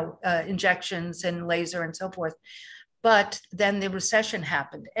services, injections and laser and so forth. But then the recession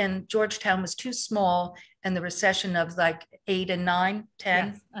happened, and Georgetown was too small, and the recession of like 8 and 9,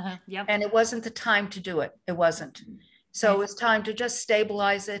 10. Yes. Yep. And it wasn't the time to do it. It wasn't. So it was time to just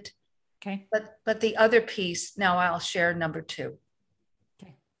stabilize it. Okay. But the other piece, now I'll share number 2.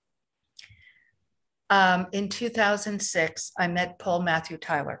 Okay. In 2006, I met Paul Matthew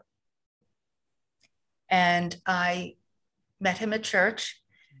Tyler. And I met him at church,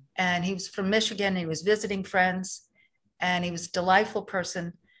 and he was from Michigan. He was visiting friends, and he was a delightful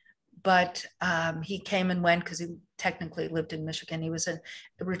person. But he came and went because he technically lived in Michigan. He was a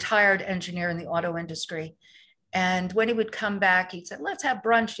retired engineer in the auto industry. And when he would come back, he'd say, let's have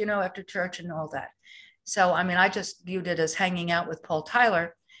brunch, after church and all that. So, I just viewed it as hanging out with Paul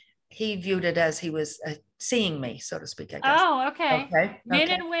Tyler. He viewed it as he was seeing me, so to speak, I guess. Oh, okay. Men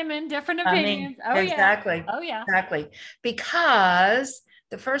and women, different opinions. Exactly. Oh, yeah. Exactly. Because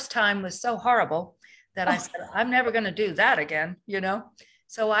the first time was so horrible that I said, I'm never going to do that again,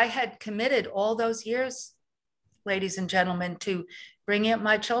 So I had committed all those years, ladies and gentlemen, to bringing up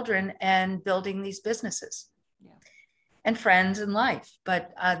my children and building these businesses. And friends in life.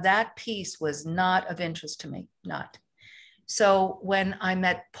 But that piece was not of interest to me, not. So when I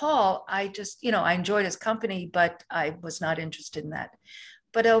met Paul, I just, I enjoyed his company, but I was not interested in that.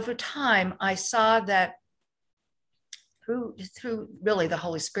 But over time, I saw that through really the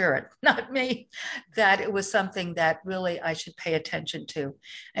Holy Spirit, not me, that it was something that really I should pay attention to.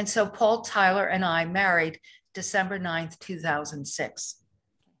 And so Paul Tyler and I married December 9th, 2006.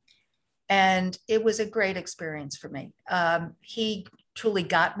 And it was a great experience for me. He truly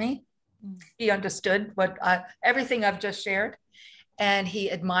got me. He understood everything I've just shared, and he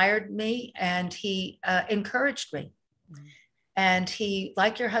admired me, and he encouraged me. And he,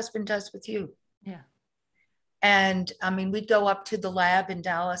 like your husband does with you. Yeah. And we'd go up to the lab in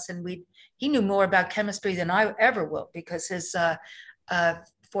Dallas, and he knew more about chemistry than I ever will, because his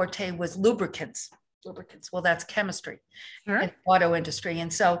forte was lubricants. Well, that's chemistry. Sure. In the auto industry.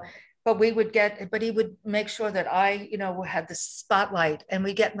 And so, but he would make sure that I, had the spotlight, and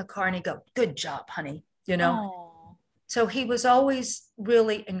we get in the car and he'd go, good job, honey, Aww. So he was always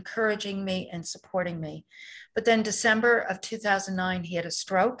really encouraging me and supporting me. But then December of 2009, he had a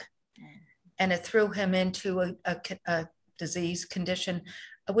stroke, and it threw him into a disease condition,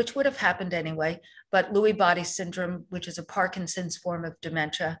 which would have happened anyway, but Lewy body syndrome, which is a Parkinson's form of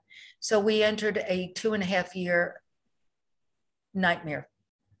dementia. So we entered a 2.5-year nightmare.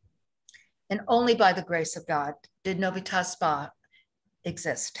 And only by the grace of God did Novita Spa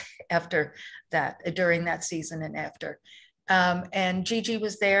exist after that, during that season and after. And Gigi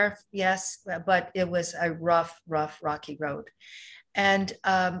was there, yes, but it was a rough, rocky road. And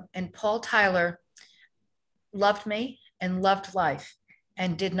Paul Tyler loved me and loved life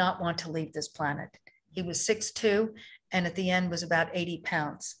and did not want to leave this planet. He was 6'2", and at the end was about 80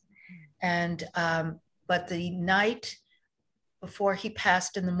 pounds. And but the night before he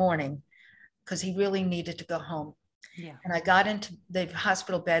passed in the morning, because he really needed to go home. Yeah. And I got into the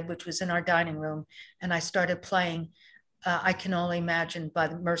hospital bed, which was in our dining room, and I started playing I Can Only Imagine by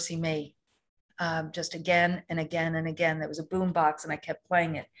Mercy Me, just again and again and again. There was a boom box, and I kept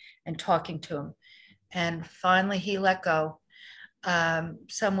playing it and talking to him. And finally he let go.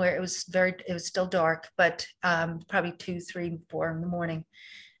 Somewhere, it was still dark, but probably 2, 3, 4 in the morning.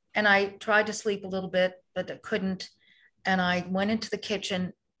 And I tried to sleep a little bit, but I couldn't. And I went into the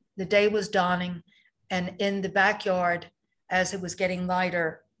kitchen. The day was dawning, and in the backyard, as it was getting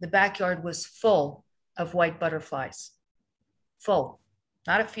lighter, the backyard was full of white butterflies. Full,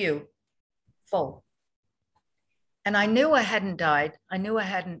 not a few, full. And I knew I hadn't died. I knew I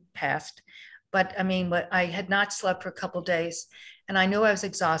hadn't passed, but I had not slept for a couple of days, and I knew I was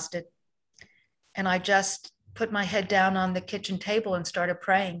exhausted. And I just put my head down on the kitchen table and started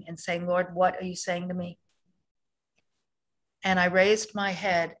praying and saying, Lord, what are you saying to me? And I raised my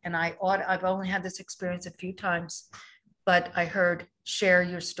head, and I've only had this experience a few times, but I heard, share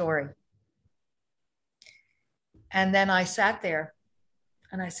your story. And then I sat there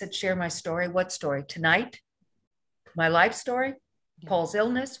and I said, share my story. What story? Tonight? My life story? Yeah. Paul's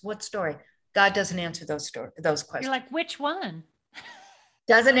illness? What story? God doesn't answer those questions. You're like, which one?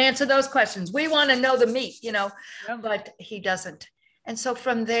 Doesn't answer those questions. We want to know the meat, Yep. but he doesn't. And so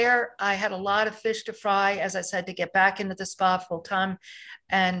from there, I had a lot of fish to fry, as I said, to get back into the spa full time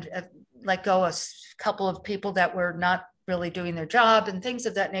and let go of a couple of people that were not really doing their job and things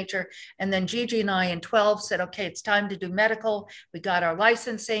of that nature. And then Gigi and I in 12 said, okay, it's time to do medical. We got our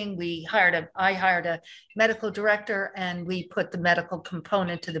licensing. I hired a medical director, and we put the medical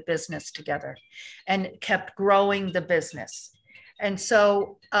component to the business together and kept growing the business. And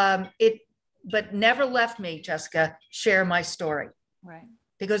so but never left me, Jessica, share my story. Right.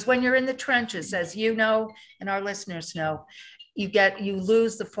 Because when you're in the trenches, as you know, and our listeners know, you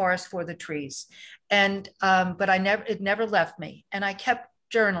lose the forest for the trees. And, but it never left me. And I kept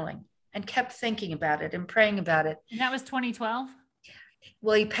journaling and kept thinking about it and praying about it. And that was 2012?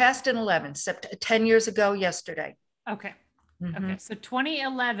 Well, he passed in 11, 10 years ago yesterday. Okay. Mm-hmm. Okay. So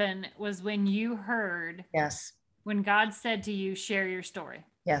 2011 was when you heard. Yes. When God said to you, share your story.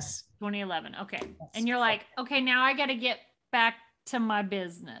 Yes. 2011. Okay. Yes. And you're like, okay, now I got to get back to my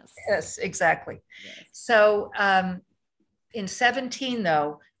business. Yes, exactly. Yes. So in 17,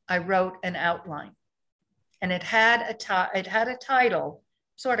 though, I wrote an outline, and it had a title,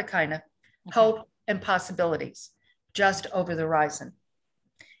 sort of, kind of, okay. Hope and Possibilities, Just Over the Horizon.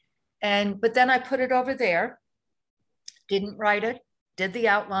 But then I put it over there, didn't write it, did the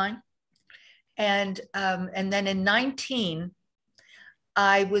outline. And then in 19,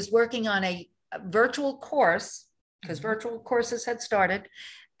 I was working on a virtual course, because virtual courses had started,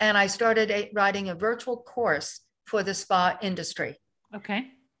 and I started writing a virtual course for the spa industry. Okay.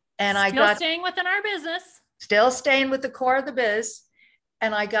 And still staying within our business. Still staying with the core of the biz.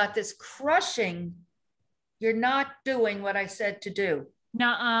 And I got this crushing, you're not doing what I said to do.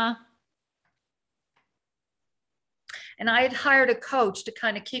 Nuh-uh. And I had hired a coach to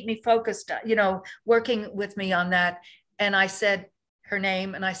kind of keep me focused, working with me on that. And I said her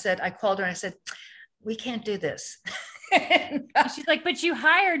name, and I called her and I said, we can't do this. And she's like, but you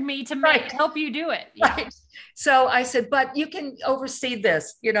hired me to help you do it. Yeah. Right. So I said, but you can oversee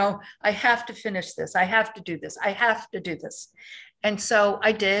this. I have to finish this. I have to do this. I have to do this. And so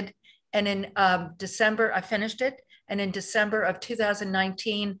I did. And in December, I finished it. And in December of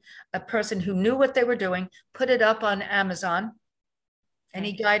 2019, a person who knew what they were doing put it up on Amazon, and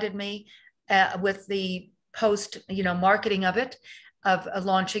he guided me with the post, marketing of it, of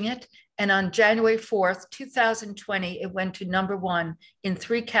launching it. And on January 4th, 2020, it went to #1 in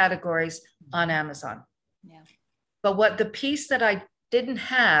 3 categories on Amazon. Yeah. But what the piece that I didn't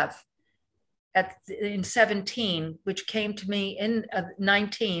have in 17, which came to me in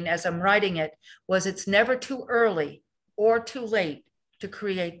 19 as I'm writing it, was it's never too early or too late to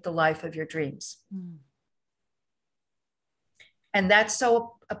create the life of your dreams. Mm. And that's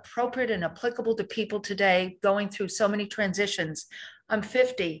so appropriate and applicable to people today going through so many transitions. I'm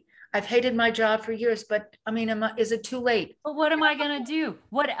 50. I've hated my job for years, but I mean, is it too late? But what am I going to do?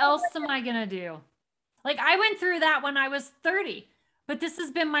 What else am I going to do? Like, I went through that when I was 30. But this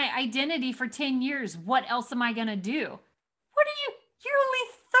has been my identity for 10 years. What else am I going to do? You're only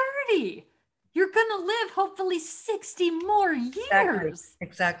 30. You're going to live hopefully 60 more years.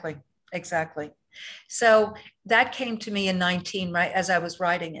 Exactly. So that came to me in 19, right, as I was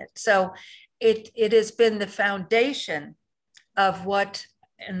writing it. So it has been the foundation of what,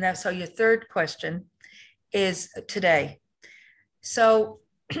 so your third question is today. So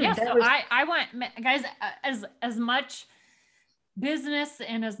yeah, so I want, guys, as much business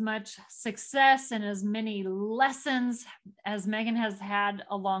and as much success and as many lessons as Megan has had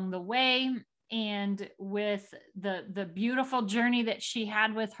along the way, and with the beautiful journey that she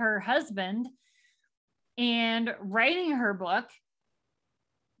had with her husband and writing her book,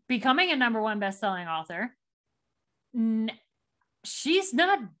 becoming a #1 best-selling author, she's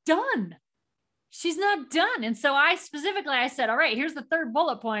not done. She's not done. And so I said, all right, here's the third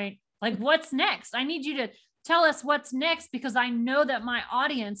bullet point. Like, what's next? I need you to tell us what's next, because I know that my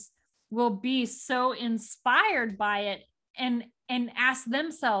audience will be so inspired by it and ask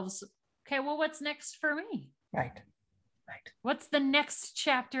themselves, okay, well, what's next for me? Right. What's the next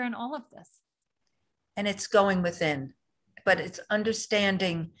chapter in all of this? And it's going within, but it's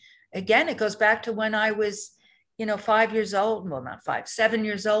understanding. Again, it goes back to when I was, 5 years old, well, not 5, 7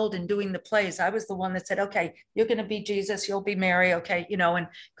 years old, and doing the plays. I was the one that said, okay, you're going to be Jesus, you'll be Mary. Okay. And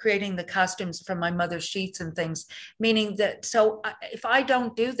creating the costumes from my mother's sheets and things, meaning that, so if I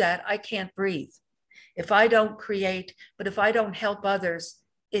don't do that, I can't breathe. If I don't create, but if I don't help others,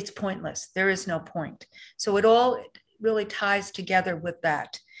 it's pointless. There is no point. So it all really ties together with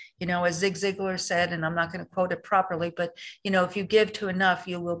that. You know, as Zig Ziglar said, and I'm not going to quote it properly, but, you know, if you give to enough,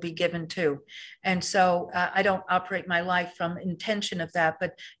 you will be given to. And so I don't operate my life from intention of that,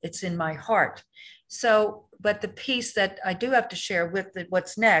 but it's in my heart. So, but the piece that I do have to share with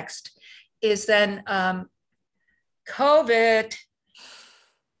what's next is then COVID.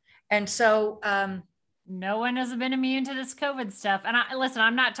 And so no one has been immune to this COVID stuff. And listen,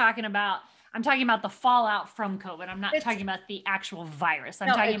 I'm talking about the fallout from COVID. I'm not talking about the actual virus. I'm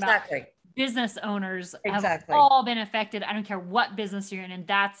talking about business owners have all been affected. I don't care what business you're in. And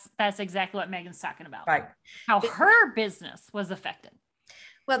that's exactly what Megan's talking about. Right. How her business was affected.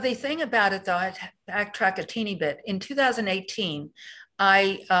 Well, the thing about it, though, I'd backtrack a teeny bit. In 2018,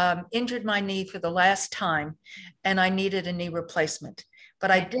 I injured my knee for the last time, and I needed a knee replacement.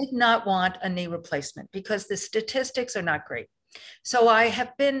 But I did not want a knee replacement because the statistics are not great. So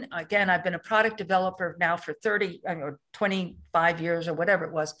I've been a product developer now for 30 or 25 years or whatever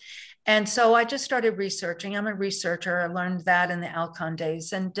it was. And so I just started researching. I'm a researcher. I learned that in the Alcon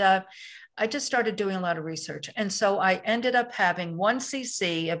days. And I just started doing a lot of research. And so I ended up having 1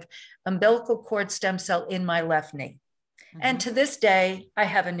 cc of umbilical cord stem cell in my left knee. Mm-hmm. And to this day, I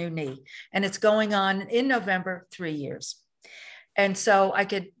have a new knee. And it's going on in November, 3 years. And so I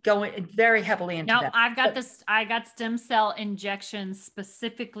could go very heavily into that. I got stem cell injections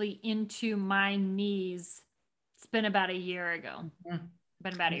specifically into my knees. It's been about a year ago. Mm-hmm.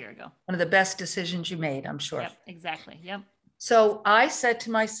 Been about a year ago. One of the best decisions you made, I'm sure. Yep, exactly. Yep. So I said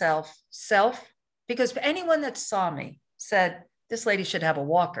to myself, because anyone that saw me said, this lady should have a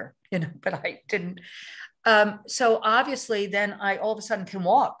walker, you know, but I didn't. So obviously then I all of a sudden can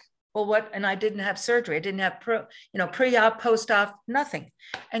walk. Well, what? And I didn't have surgery. I didn't have pre-op, post-op, nothing.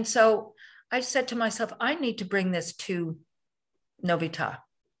 And so I said to myself, I need to bring this to Novita.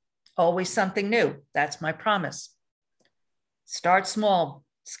 Always something new. That's my promise. Start small,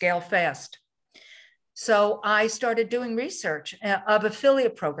 scale fast. So I started doing research of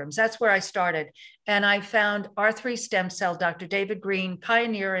affiliate programs. That's where I started. And I found R3 Stem Cell, Dr. David Green,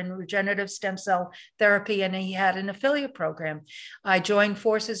 pioneer in regenerative stem cell therapy, and he had an affiliate program. I joined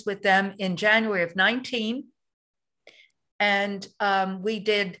forces with them in January of 19. And we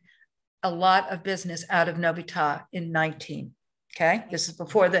did a lot of business out of Novita in 19. Okay. This is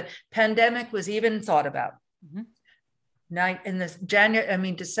before the pandemic was even thought about. Mm-hmm.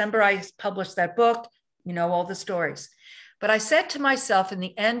 In December, I published that book. You know, all the stories. But I said to myself in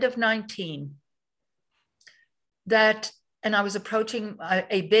the end of 19 that, and I was approaching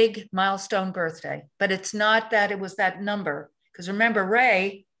a big milestone birthday, but it's not that it was that number. Because remember,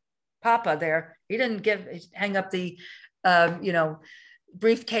 Ray, Papa there, he didn't hang up the,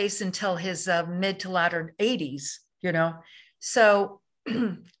 briefcase until his mid to latter 80s, you know. So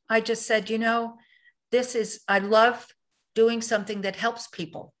I just said, I love doing something that helps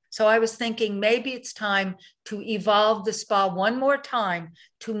people. So I was thinking maybe it's time to evolve the spa one more time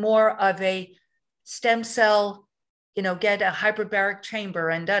to more of a stem cell, get a hyperbaric chamber.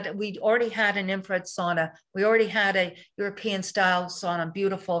 And that we already had an infrared sauna. We already had a European style sauna,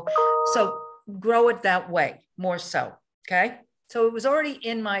 beautiful. So grow it that way more so, okay? So it was already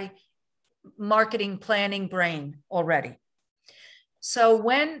in my marketing planning brain already. So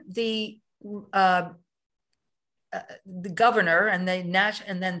when the governor and the national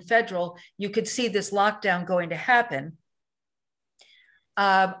and then federal, you could see this lockdown going to happen.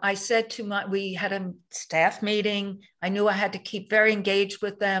 I said we had a staff meeting. I knew I had to keep very engaged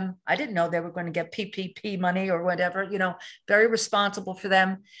with them. I didn't know they were going to get PPP money or whatever, very responsible for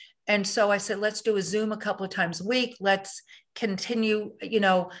them. And so I said, let's do a Zoom a couple of times a week. Let's continue,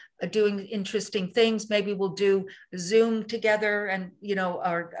 doing interesting things. Maybe we'll do Zoom together and,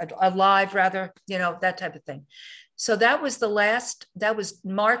 or a live rather, that type of thing. So that was that was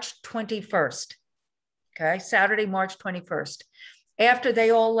March 21st. Okay. Saturday, March 21st. After they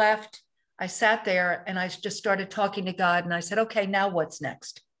all left, I sat there and I just started talking to God and I said, okay, now what's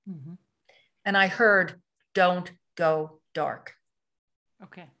next? Mm-hmm. And I heard, don't go dark.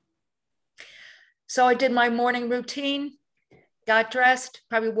 Okay. So I did my morning routine, got dressed,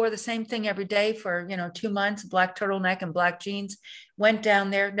 probably wore the same thing every day for, 2 months, black turtleneck and black jeans, went down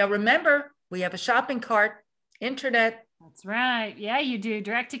there. Now, remember, we have a shopping cart, internet. That's right. Yeah, you do,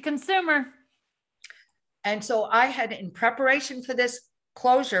 direct to consumer. And so I had, in preparation for this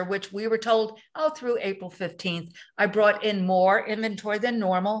closure, which we were told, through April 15th, I brought in more inventory than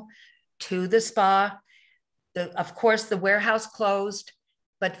normal to the spa. Of course, the warehouse closed,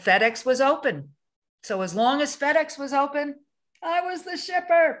 but FedEx was open. So as long as FedEx was open, I was the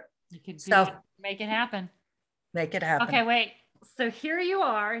shipper. You could make it happen. Make it happen. Okay, wait. So here you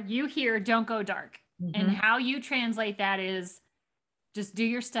are, you hear don't go dark. And how you translate that is just do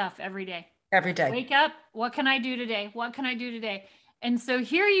your stuff every day. Every day. Wake up. What can I do today? What can I do today? And so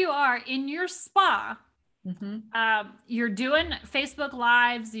here you are in your spa. You're doing Facebook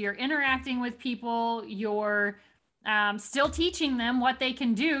Lives. You're interacting with people. You're still teaching them what they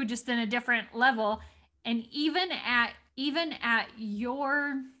can do, just in a different level. And even at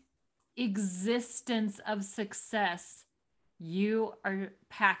your existence of success, you are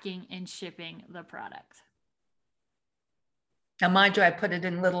packing and shipping the product. Now, mind you, I put it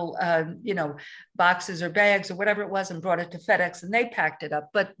in little, boxes or bags or whatever it was and brought it to FedEx and they packed it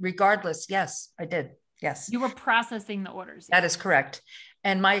up. But regardless, yes, I did. Yes. You were processing the orders. That is correct.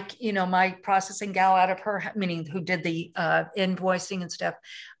 And my processing gal out of her, meaning who did the invoicing and stuff.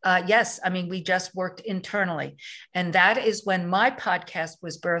 Yes. I mean, we just worked internally. And that is when my podcast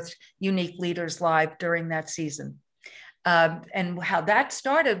was birthed, Unique Leaders Live, during that season. And how that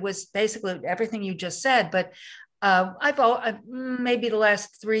started was basically everything you just said, but maybe the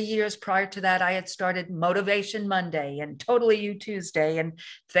last 3 years prior to that, I had started Motivation Monday and Totally You Tuesday and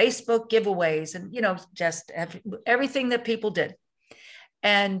Facebook giveaways and, just everything that people did.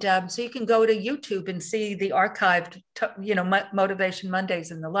 And so you can go to YouTube and see the archived, Motivation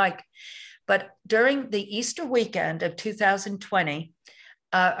Mondays and the like. But during the Easter weekend of 2020,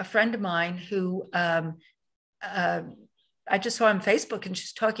 a friend of mine who I just saw on Facebook, and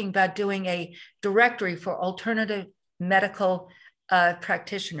she's talking about doing a directory for alternative medical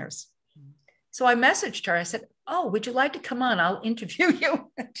practitioners. So I messaged her. I said, "Oh, would you like to come on? I'll interview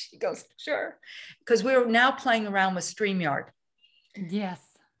you." And she goes, "Sure," because we were now playing around with StreamYard. Yes.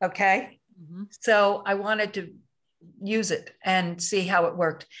 Okay. So I wanted to use it and see how it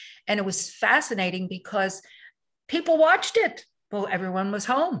worked, and it was fascinating because people watched it. Well, everyone was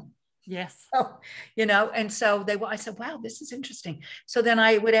home. Yes. Oh, and so I said, wow, this is interesting. So then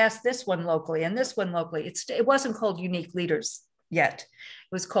I would ask this one locally and this one locally. It wasn't called Unique Leaders yet.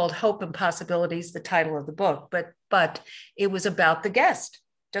 It was called Hope and Possibilities, the title of the book, but it was about the guest,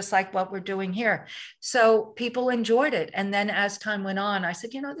 just like what we're doing here. So people enjoyed it. And then as time went on, I said,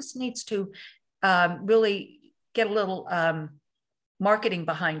 this needs to really get a little marketing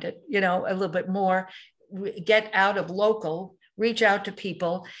behind it, a little bit more, get out of local, reach out to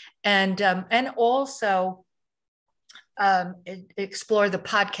people, and also explore the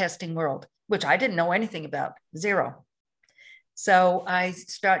podcasting world, which I didn't know anything about, zero. So I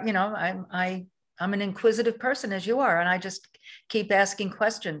start, I'm an inquisitive person, as you are, and I just keep asking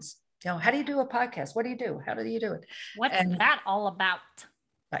questions. How do you do a podcast? What do you do? How do you do it? What's that all about?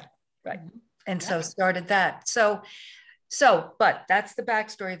 Right. And so started that. So, but that's the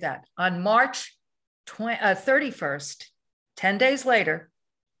backstory of that. On March 31st, 10 days later,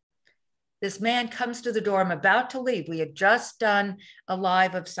 this man comes to the door. I'm about to leave. We had just done a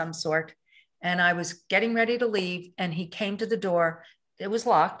live of some sort, and I was getting ready to leave, and he came to the door. It was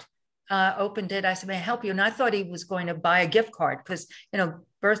locked, opened it. I said, "May I help you?" And I thought he was going to buy a gift card because,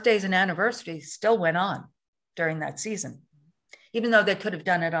 birthdays and anniversaries still went on during that season, even though they could have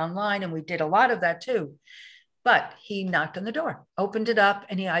done it online, and we did a lot of that too. But he knocked on the door, opened it up,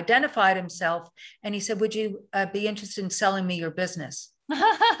 and he identified himself. And he said, "Would you be interested in selling me your business?"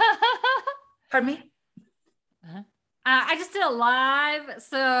 Pardon me? I just did a live.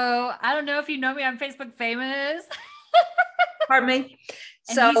 So I don't know if you know me. I'm Facebook famous. Pardon me?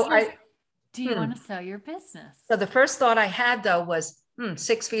 And so do you want to sell your business? So the first thought I had, though, was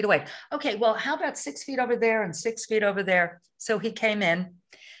 6 feet away. Okay, well, how about 6 feet over there and 6 feet over there? So he came in.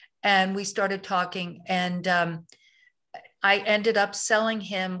 And we started talking, and I ended up selling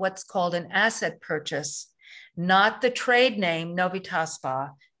him what's called an asset purchase, not the trade name, Novita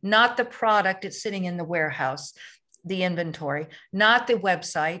Spa, not the product it's sitting in the warehouse, the inventory, not the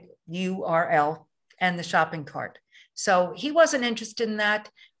website, URL, and the shopping cart. So he wasn't interested in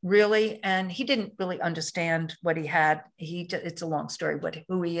that really, and he didn't really understand what he had. It's a long story,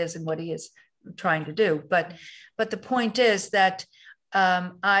 who he is and what he is trying to do. But the point is that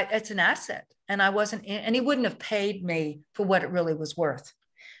it's an asset, and and he wouldn't have paid me for what it really was worth.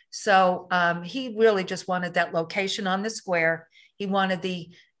 So he really just wanted that location on the square. He wanted the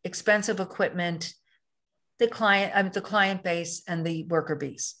expensive equipment, the client base, and the worker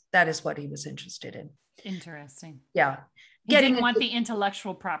bees. That is what he was interested in. Interesting. Yeah. He didn't want the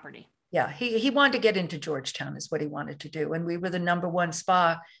intellectual property. Yeah. He wanted to get into Georgetown is what he wanted to do. And we were the #1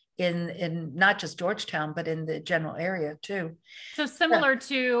 spa in not just Georgetown, but in the general area too. So similar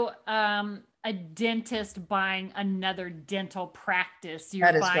to a dentist buying another dental practice.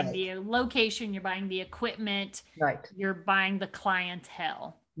 You're buying the location, you're buying the equipment, right? You're buying the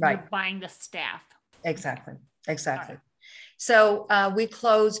clientele, right? You're buying the staff. Exactly. Right. So we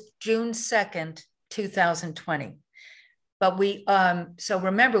closed June 2nd, 2020. But so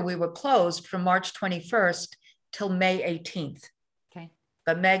remember, we were closed from March 21st till May 18th. Okay.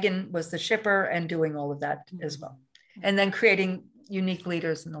 But Megan was the shipper and doing all of that as well. And then creating unique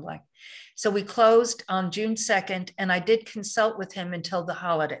leaders and the like. So we closed on June 2nd, and I did consult with him until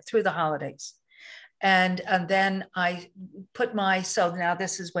through the holidays. And then I put so now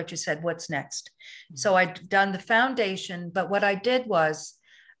this is what you said, what's next? So I'd done the foundation, but what I did was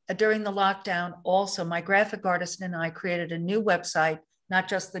during the lockdown, also my graphic artist and I created a new website, not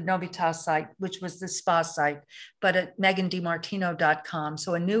just the Novita site, which was the spa site, but at megandmartino.com.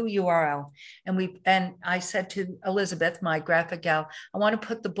 So a new URL. And I said to Elizabeth, my graphic gal, I want to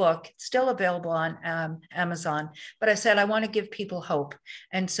put the book, it's still available on Amazon, but I said, I want to give people hope.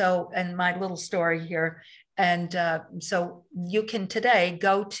 And my little story here. And so you can today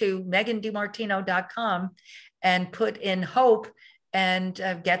go to megandmartino.com and put in hope and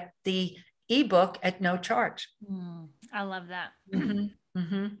get the ebook at no charge. I love that. Mm-hmm.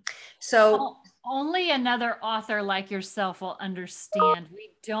 Mm-hmm. So only another author like yourself will understand. We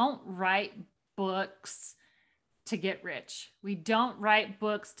don't write books to get rich. We don't write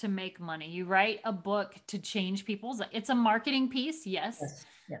books to make money. You write a book to change people's. It's a marketing piece, yes.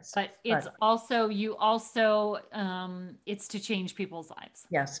 Yes. But it's it's to change people's lives.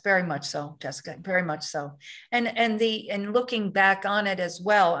 Yes, very much so, Jessica, very much so. And looking back on it as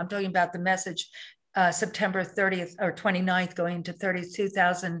well, I'm talking about the message September 30th or 29th going into 30th,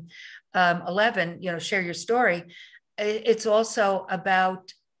 2011, share your story. It's also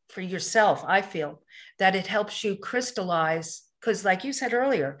about for yourself. I feel that it helps you crystallize, because like you said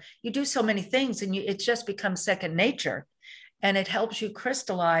earlier, you do so many things and it just becomes second nature. And it helps you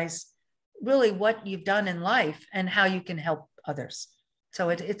crystallize really what you've done in life and how you can help others. So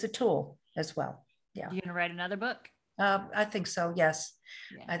it's a tool as well. Yeah. You gonna write another book? I think so. Yes.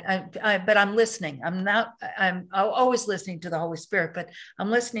 Yeah. But I'm listening. I'm always listening to the Holy Spirit, but I'm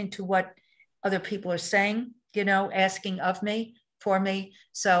listening to what other people are saying, asking of me, for me.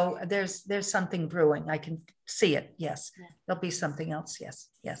 So there's something brewing. I can see it. Yes. Yeah. There'll be something else. Yes.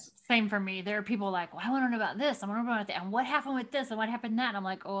 Yes. Same for me. There are people like, well, I want to know about this. I want to know about that. And what happened with this? And what happened that? And I'm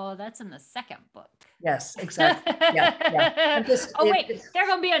like, oh, that's in the second book. Yes, exactly. Yeah. There's going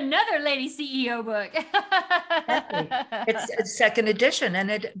to be another lady CEO book. Exactly. It's second edition.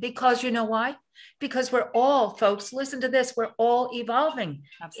 And because you know why? Because we're all, folks, listen to this. We're all evolving.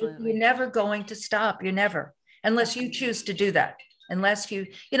 Absolutely. You're never going to stop. You're never, unless you choose to do that. Unless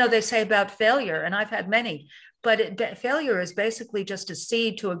they say about failure, and I've had many, but failure is basically just a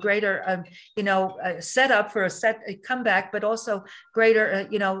seed to a greater, setup for a comeback, but also greater,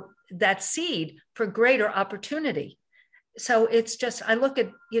 that seed for greater opportunity. So it's just, I look at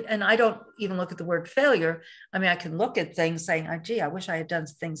it, and I don't even look at the word failure. I mean, I can look at things saying, oh, gee, I wish I had done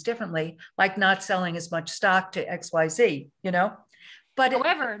things differently, like not selling as much stock to XYZ, But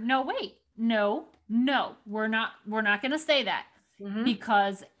however, no, we're not going to say that. Mm-hmm.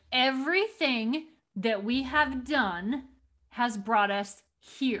 Because everything that we have done has brought us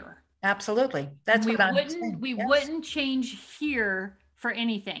here. Absolutely. That's what I'm saying. We wouldn't change here for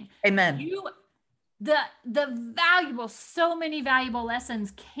anything. Amen. So many valuable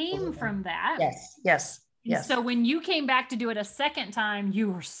lessons came from that. Yes. So when you came back to do it a second time,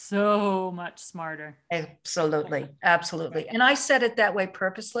 you were so much smarter. Absolutely. And I said it that way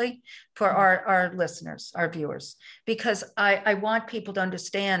purposely for our listeners, our viewers, because I want people to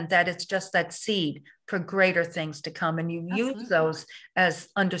understand that it's just that seed for greater things to come. And you use those as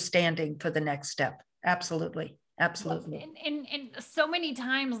understanding for the next step. Absolutely. And so many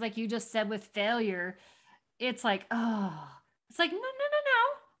times, like you just said with failure, it's like, no.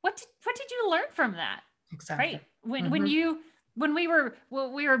 What did you learn from that? Exactly. Right. When we were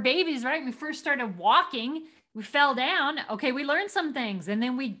babies, right? We first started walking, we fell down. Okay. We learned some things and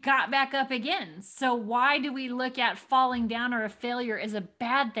then we got back up again. So why do we look at falling down or a failure as a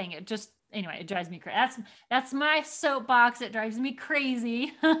bad thing? It drives me crazy. That's my soapbox. It drives me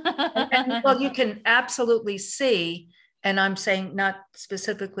crazy. Well, you can absolutely see, and I'm saying not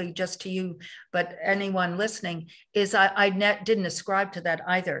specifically just to you, but anyone listening, is I didn't ascribe to that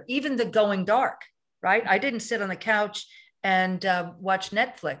either. Even the going dark. Right? I didn't sit on the couch and watch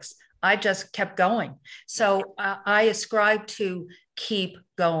Netflix. I just kept going. So I ascribe to keep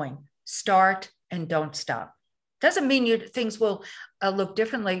going, start and don't stop. Doesn't mean things will look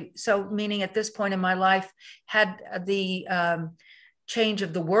differently. So meaning at this point in my life, had the change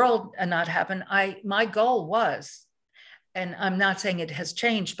of the world not happen, my goal was, and I'm not saying it has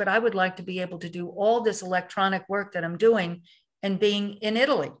changed, but I would like to be able to do all this electronic work that I'm doing and being in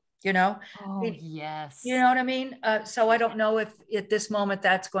Italy. you know? Oh, yes. You know what I mean? So I don't know if at this moment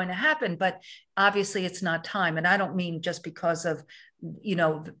that's going to happen, but obviously it's not time. And I don't mean just because of,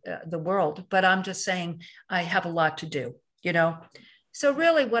 the world, but I'm just saying I have a lot to do, you know? So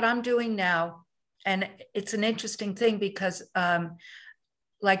really what I'm doing now, and it's an interesting thing because,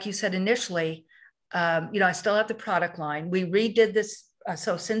 like you said initially, I still have the product line. We redid this.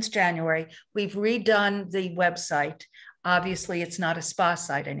 So since January, we've redone the website. Obviously, it's not a spa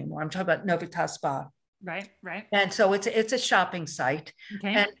site anymore. I'm talking about Novita Spa. Right, right. And so it's a shopping site,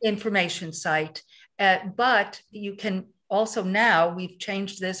 Okay. and information site. But you can also, now we've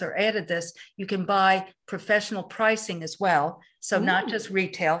changed this or added this, you can buy professional pricing as well. So not just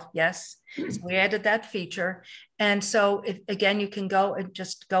retail. Yes. So we added that feature. And so again, you can go and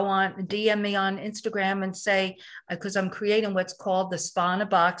just go on, DM me on Instagram and say, because I'm creating what's called the Spa in a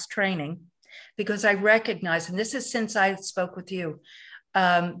Box training, because I recognize, and this is since I spoke with you,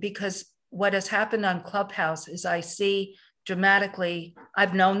 because what has happened on Clubhouse is I see dramatically,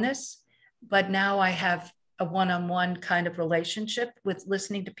 I've known this, but now I have a one-on-one kind of relationship with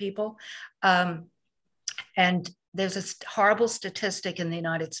listening to people. And there's a horrible statistic in the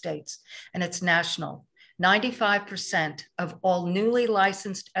United States, and it's national. 95% of all newly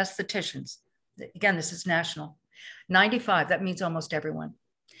licensed estheticians, again, this is national, 95, that means almost everyone,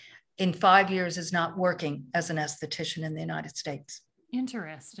 in 5 years is not working as an esthetician in the United States.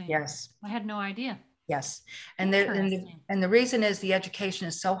 Interesting. Yes. I had no idea. Yes. And the reason is the education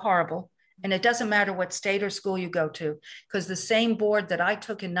is so horrible. And it doesn't matter what state or school you go to, because the same board that I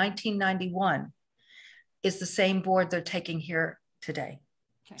took in 1991 is the same board they're taking here today.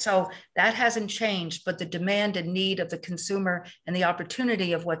 Okay. So that hasn't changed, but the demand and need of the consumer and the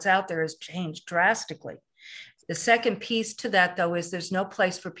opportunity of what's out there has changed drastically. The second piece to that, though, is there's no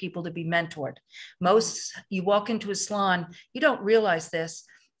place for people to be mentored. You walk into a salon, you don't realize this,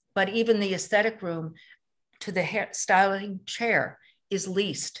 but even the aesthetic room to the hair styling chair is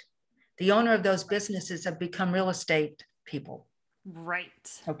leased. The owner of those businesses have become real estate people.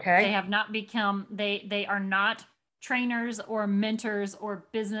 Right. Okay. They have not become, they are not trainers or mentors or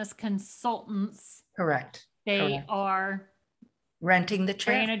business consultants. Correct. They are renting the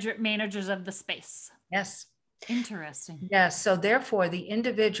chair. Managers of the space. Yes. Interesting. Yes. So therefore, the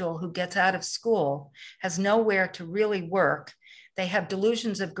individual who gets out of school has nowhere to really work. They have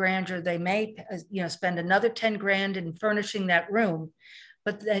delusions of grandeur. They may, spend another 10 grand in furnishing that room,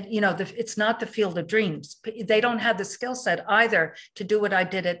 but that, it's not the field of dreams. They don't have the skill set either to do what I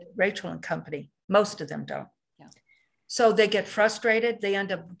did at Rachel and Company. Most of them don't. Yeah. So they get frustrated. They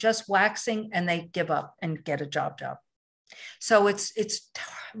end up just waxing and they give up and get a job. So it's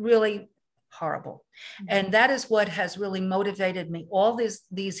really horrible. Mm-hmm. And that is what has really motivated me all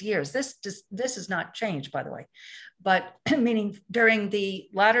these years. This has not changed, by the way, but meaning during the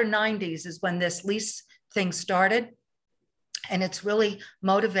latter 90s is when this lease thing started. And it's really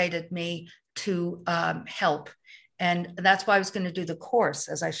motivated me to help. And that's why I was going to do the course,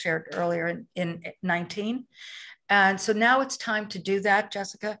 as I shared earlier in 19. And so now it's time to do that,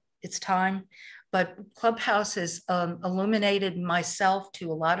 Jessica. It's time. But Clubhouse has illuminated myself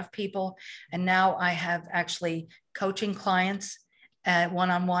to a lot of people. And now I have actually coaching clients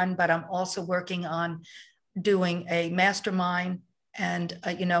one-on-one, but I'm also working on doing a mastermind and,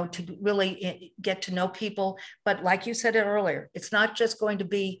 to really get to know people. But like you said earlier, it's not just going to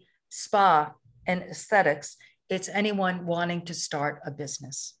be spa and aesthetics. It's anyone wanting to start a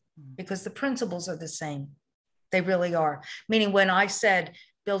business, because the principles are the same. They really are. Meaning when I said,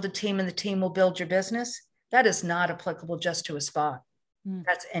 build a team and the team will build your business, that is not applicable just to a spa.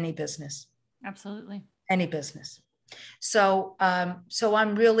 That's any business. Absolutely. Any business. So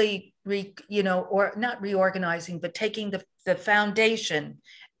I'm really, or not reorganizing, but taking the foundation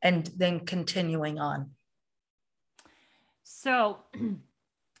and then continuing on. So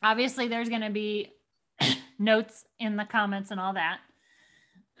obviously there's going to be notes in the comments and all that.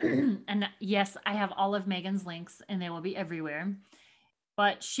 And yes, I have all of Megan's links and they will be everywhere.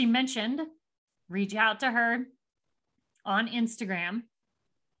 But she mentioned, reach out to her on Instagram.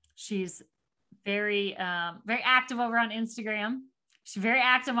 She's very, very active over on Instagram. She's very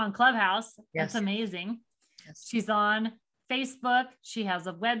active on Clubhouse. Yes. That's amazing. Yes. She's on Facebook. She has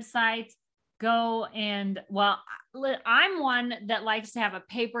a website. Go and, I'm one that likes to have a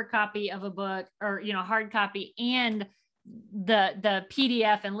paper copy of a book or, hard copy and the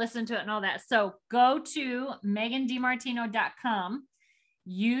PDF and listen to it and all that. So go to megandmartino.com,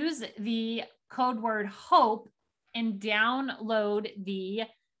 use the code word HOPE and download the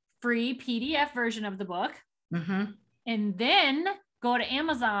free PDF version of the book. Mm-hmm. And then go to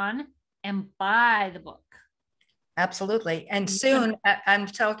Amazon and buy the book. Absolutely. And soon, I'm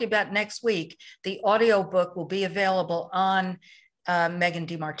talking about next week, the audio book will be available on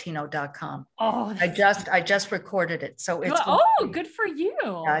megandemartino.com. Oh, I just recorded it. So it's good for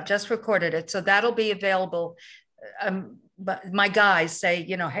you. I just recorded it. So that'll be available. But my guys say,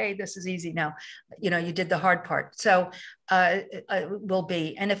 hey, this is easy now. You did the hard part. So will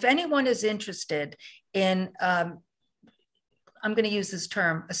be. And if anyone is interested in, I'm going to use this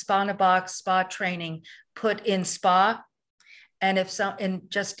term, a spa in a box, spa training, put in spa. And if some, in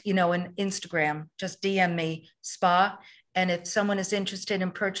just, in Instagram, just DM me spa. And if someone is interested in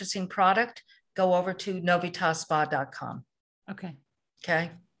purchasing product, go over to novitaspa.com. Okay.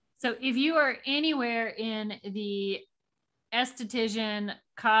 Okay. So if you are anywhere in the esthetician,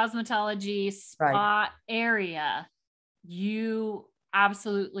 cosmetology, spa area, you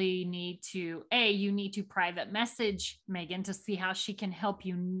absolutely need to, you need to private message Megan to see how she can help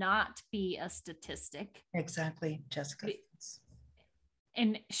you not be a statistic. Exactly, Jessica.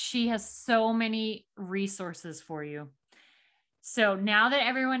 And she has so many resources for you. So now that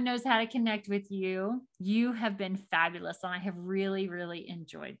everyone knows how to connect with you, you have been fabulous. And I have really, really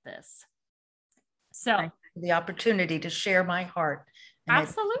enjoyed this. So the opportunity to share my heart.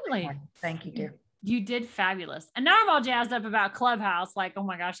 Absolutely. Thank you, dear. You did fabulous. And now I'm all jazzed up about Clubhouse. Like, oh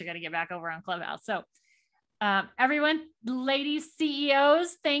my gosh, I got to get back over on Clubhouse. So everyone, ladies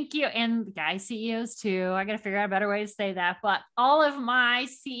CEOs, thank you. And guy CEOs too. I got to figure out a better way to say that. But all of my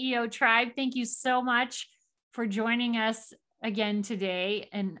CEO tribe, thank you so much for joining us again today.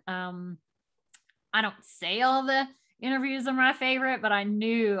 And I don't say all the interviews are my favorite, but I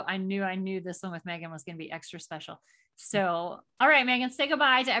knew this one with Megan was going to be extra special. So, all right, Megan, say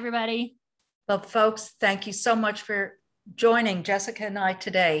goodbye to everybody. Well, folks, thank you so much for joining Jessica and I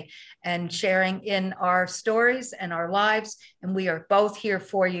today and sharing in our stories and our lives. And we are both here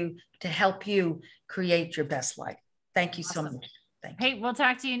for you to help you create your best life. Thank you so much. Thank you. Hey, we'll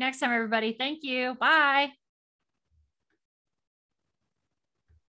talk to you next time, everybody. Thank you. Bye.